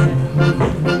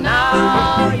fallen.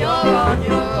 Now you're on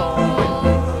your own.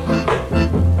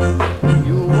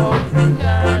 You won't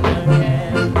return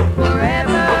again.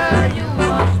 Forever you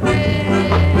must stay.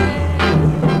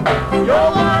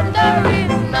 You're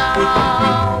wondering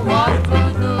now what to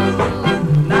do.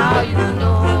 Now you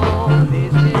know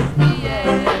this is the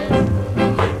end.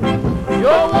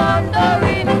 You're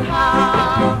wondering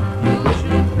how you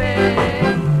should pay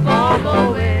for the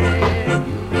way you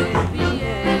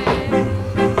misbehave.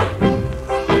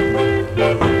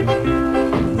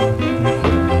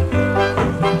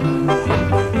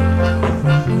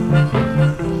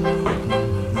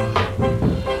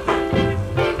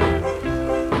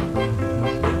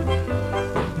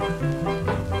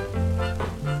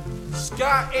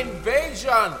 Ska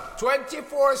Invasion,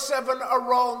 24/7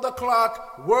 around the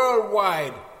clock,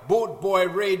 worldwide.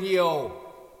 Bootboy Radio.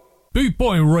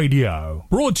 Bootboy Radio,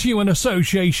 brought to you in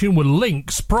association with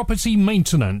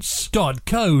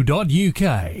linkspropertymaintenance.co.uk.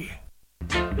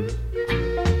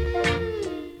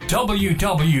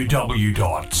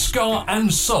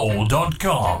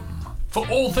 www.scarandsoul.com for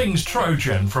all things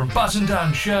Trojan, from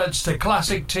button-down shirts to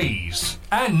classic tees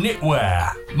and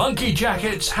knitwear, monkey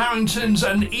jackets, Harringtons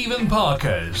and even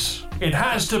Parkers. It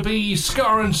has to be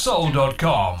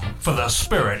scarandsoul.com for the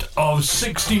spirit of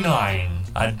 69.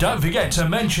 And don't forget to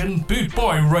mention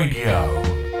Bootboy Radio.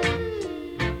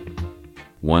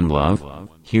 One love,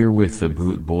 here with the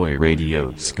Bootboy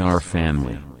Radio Scar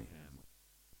family.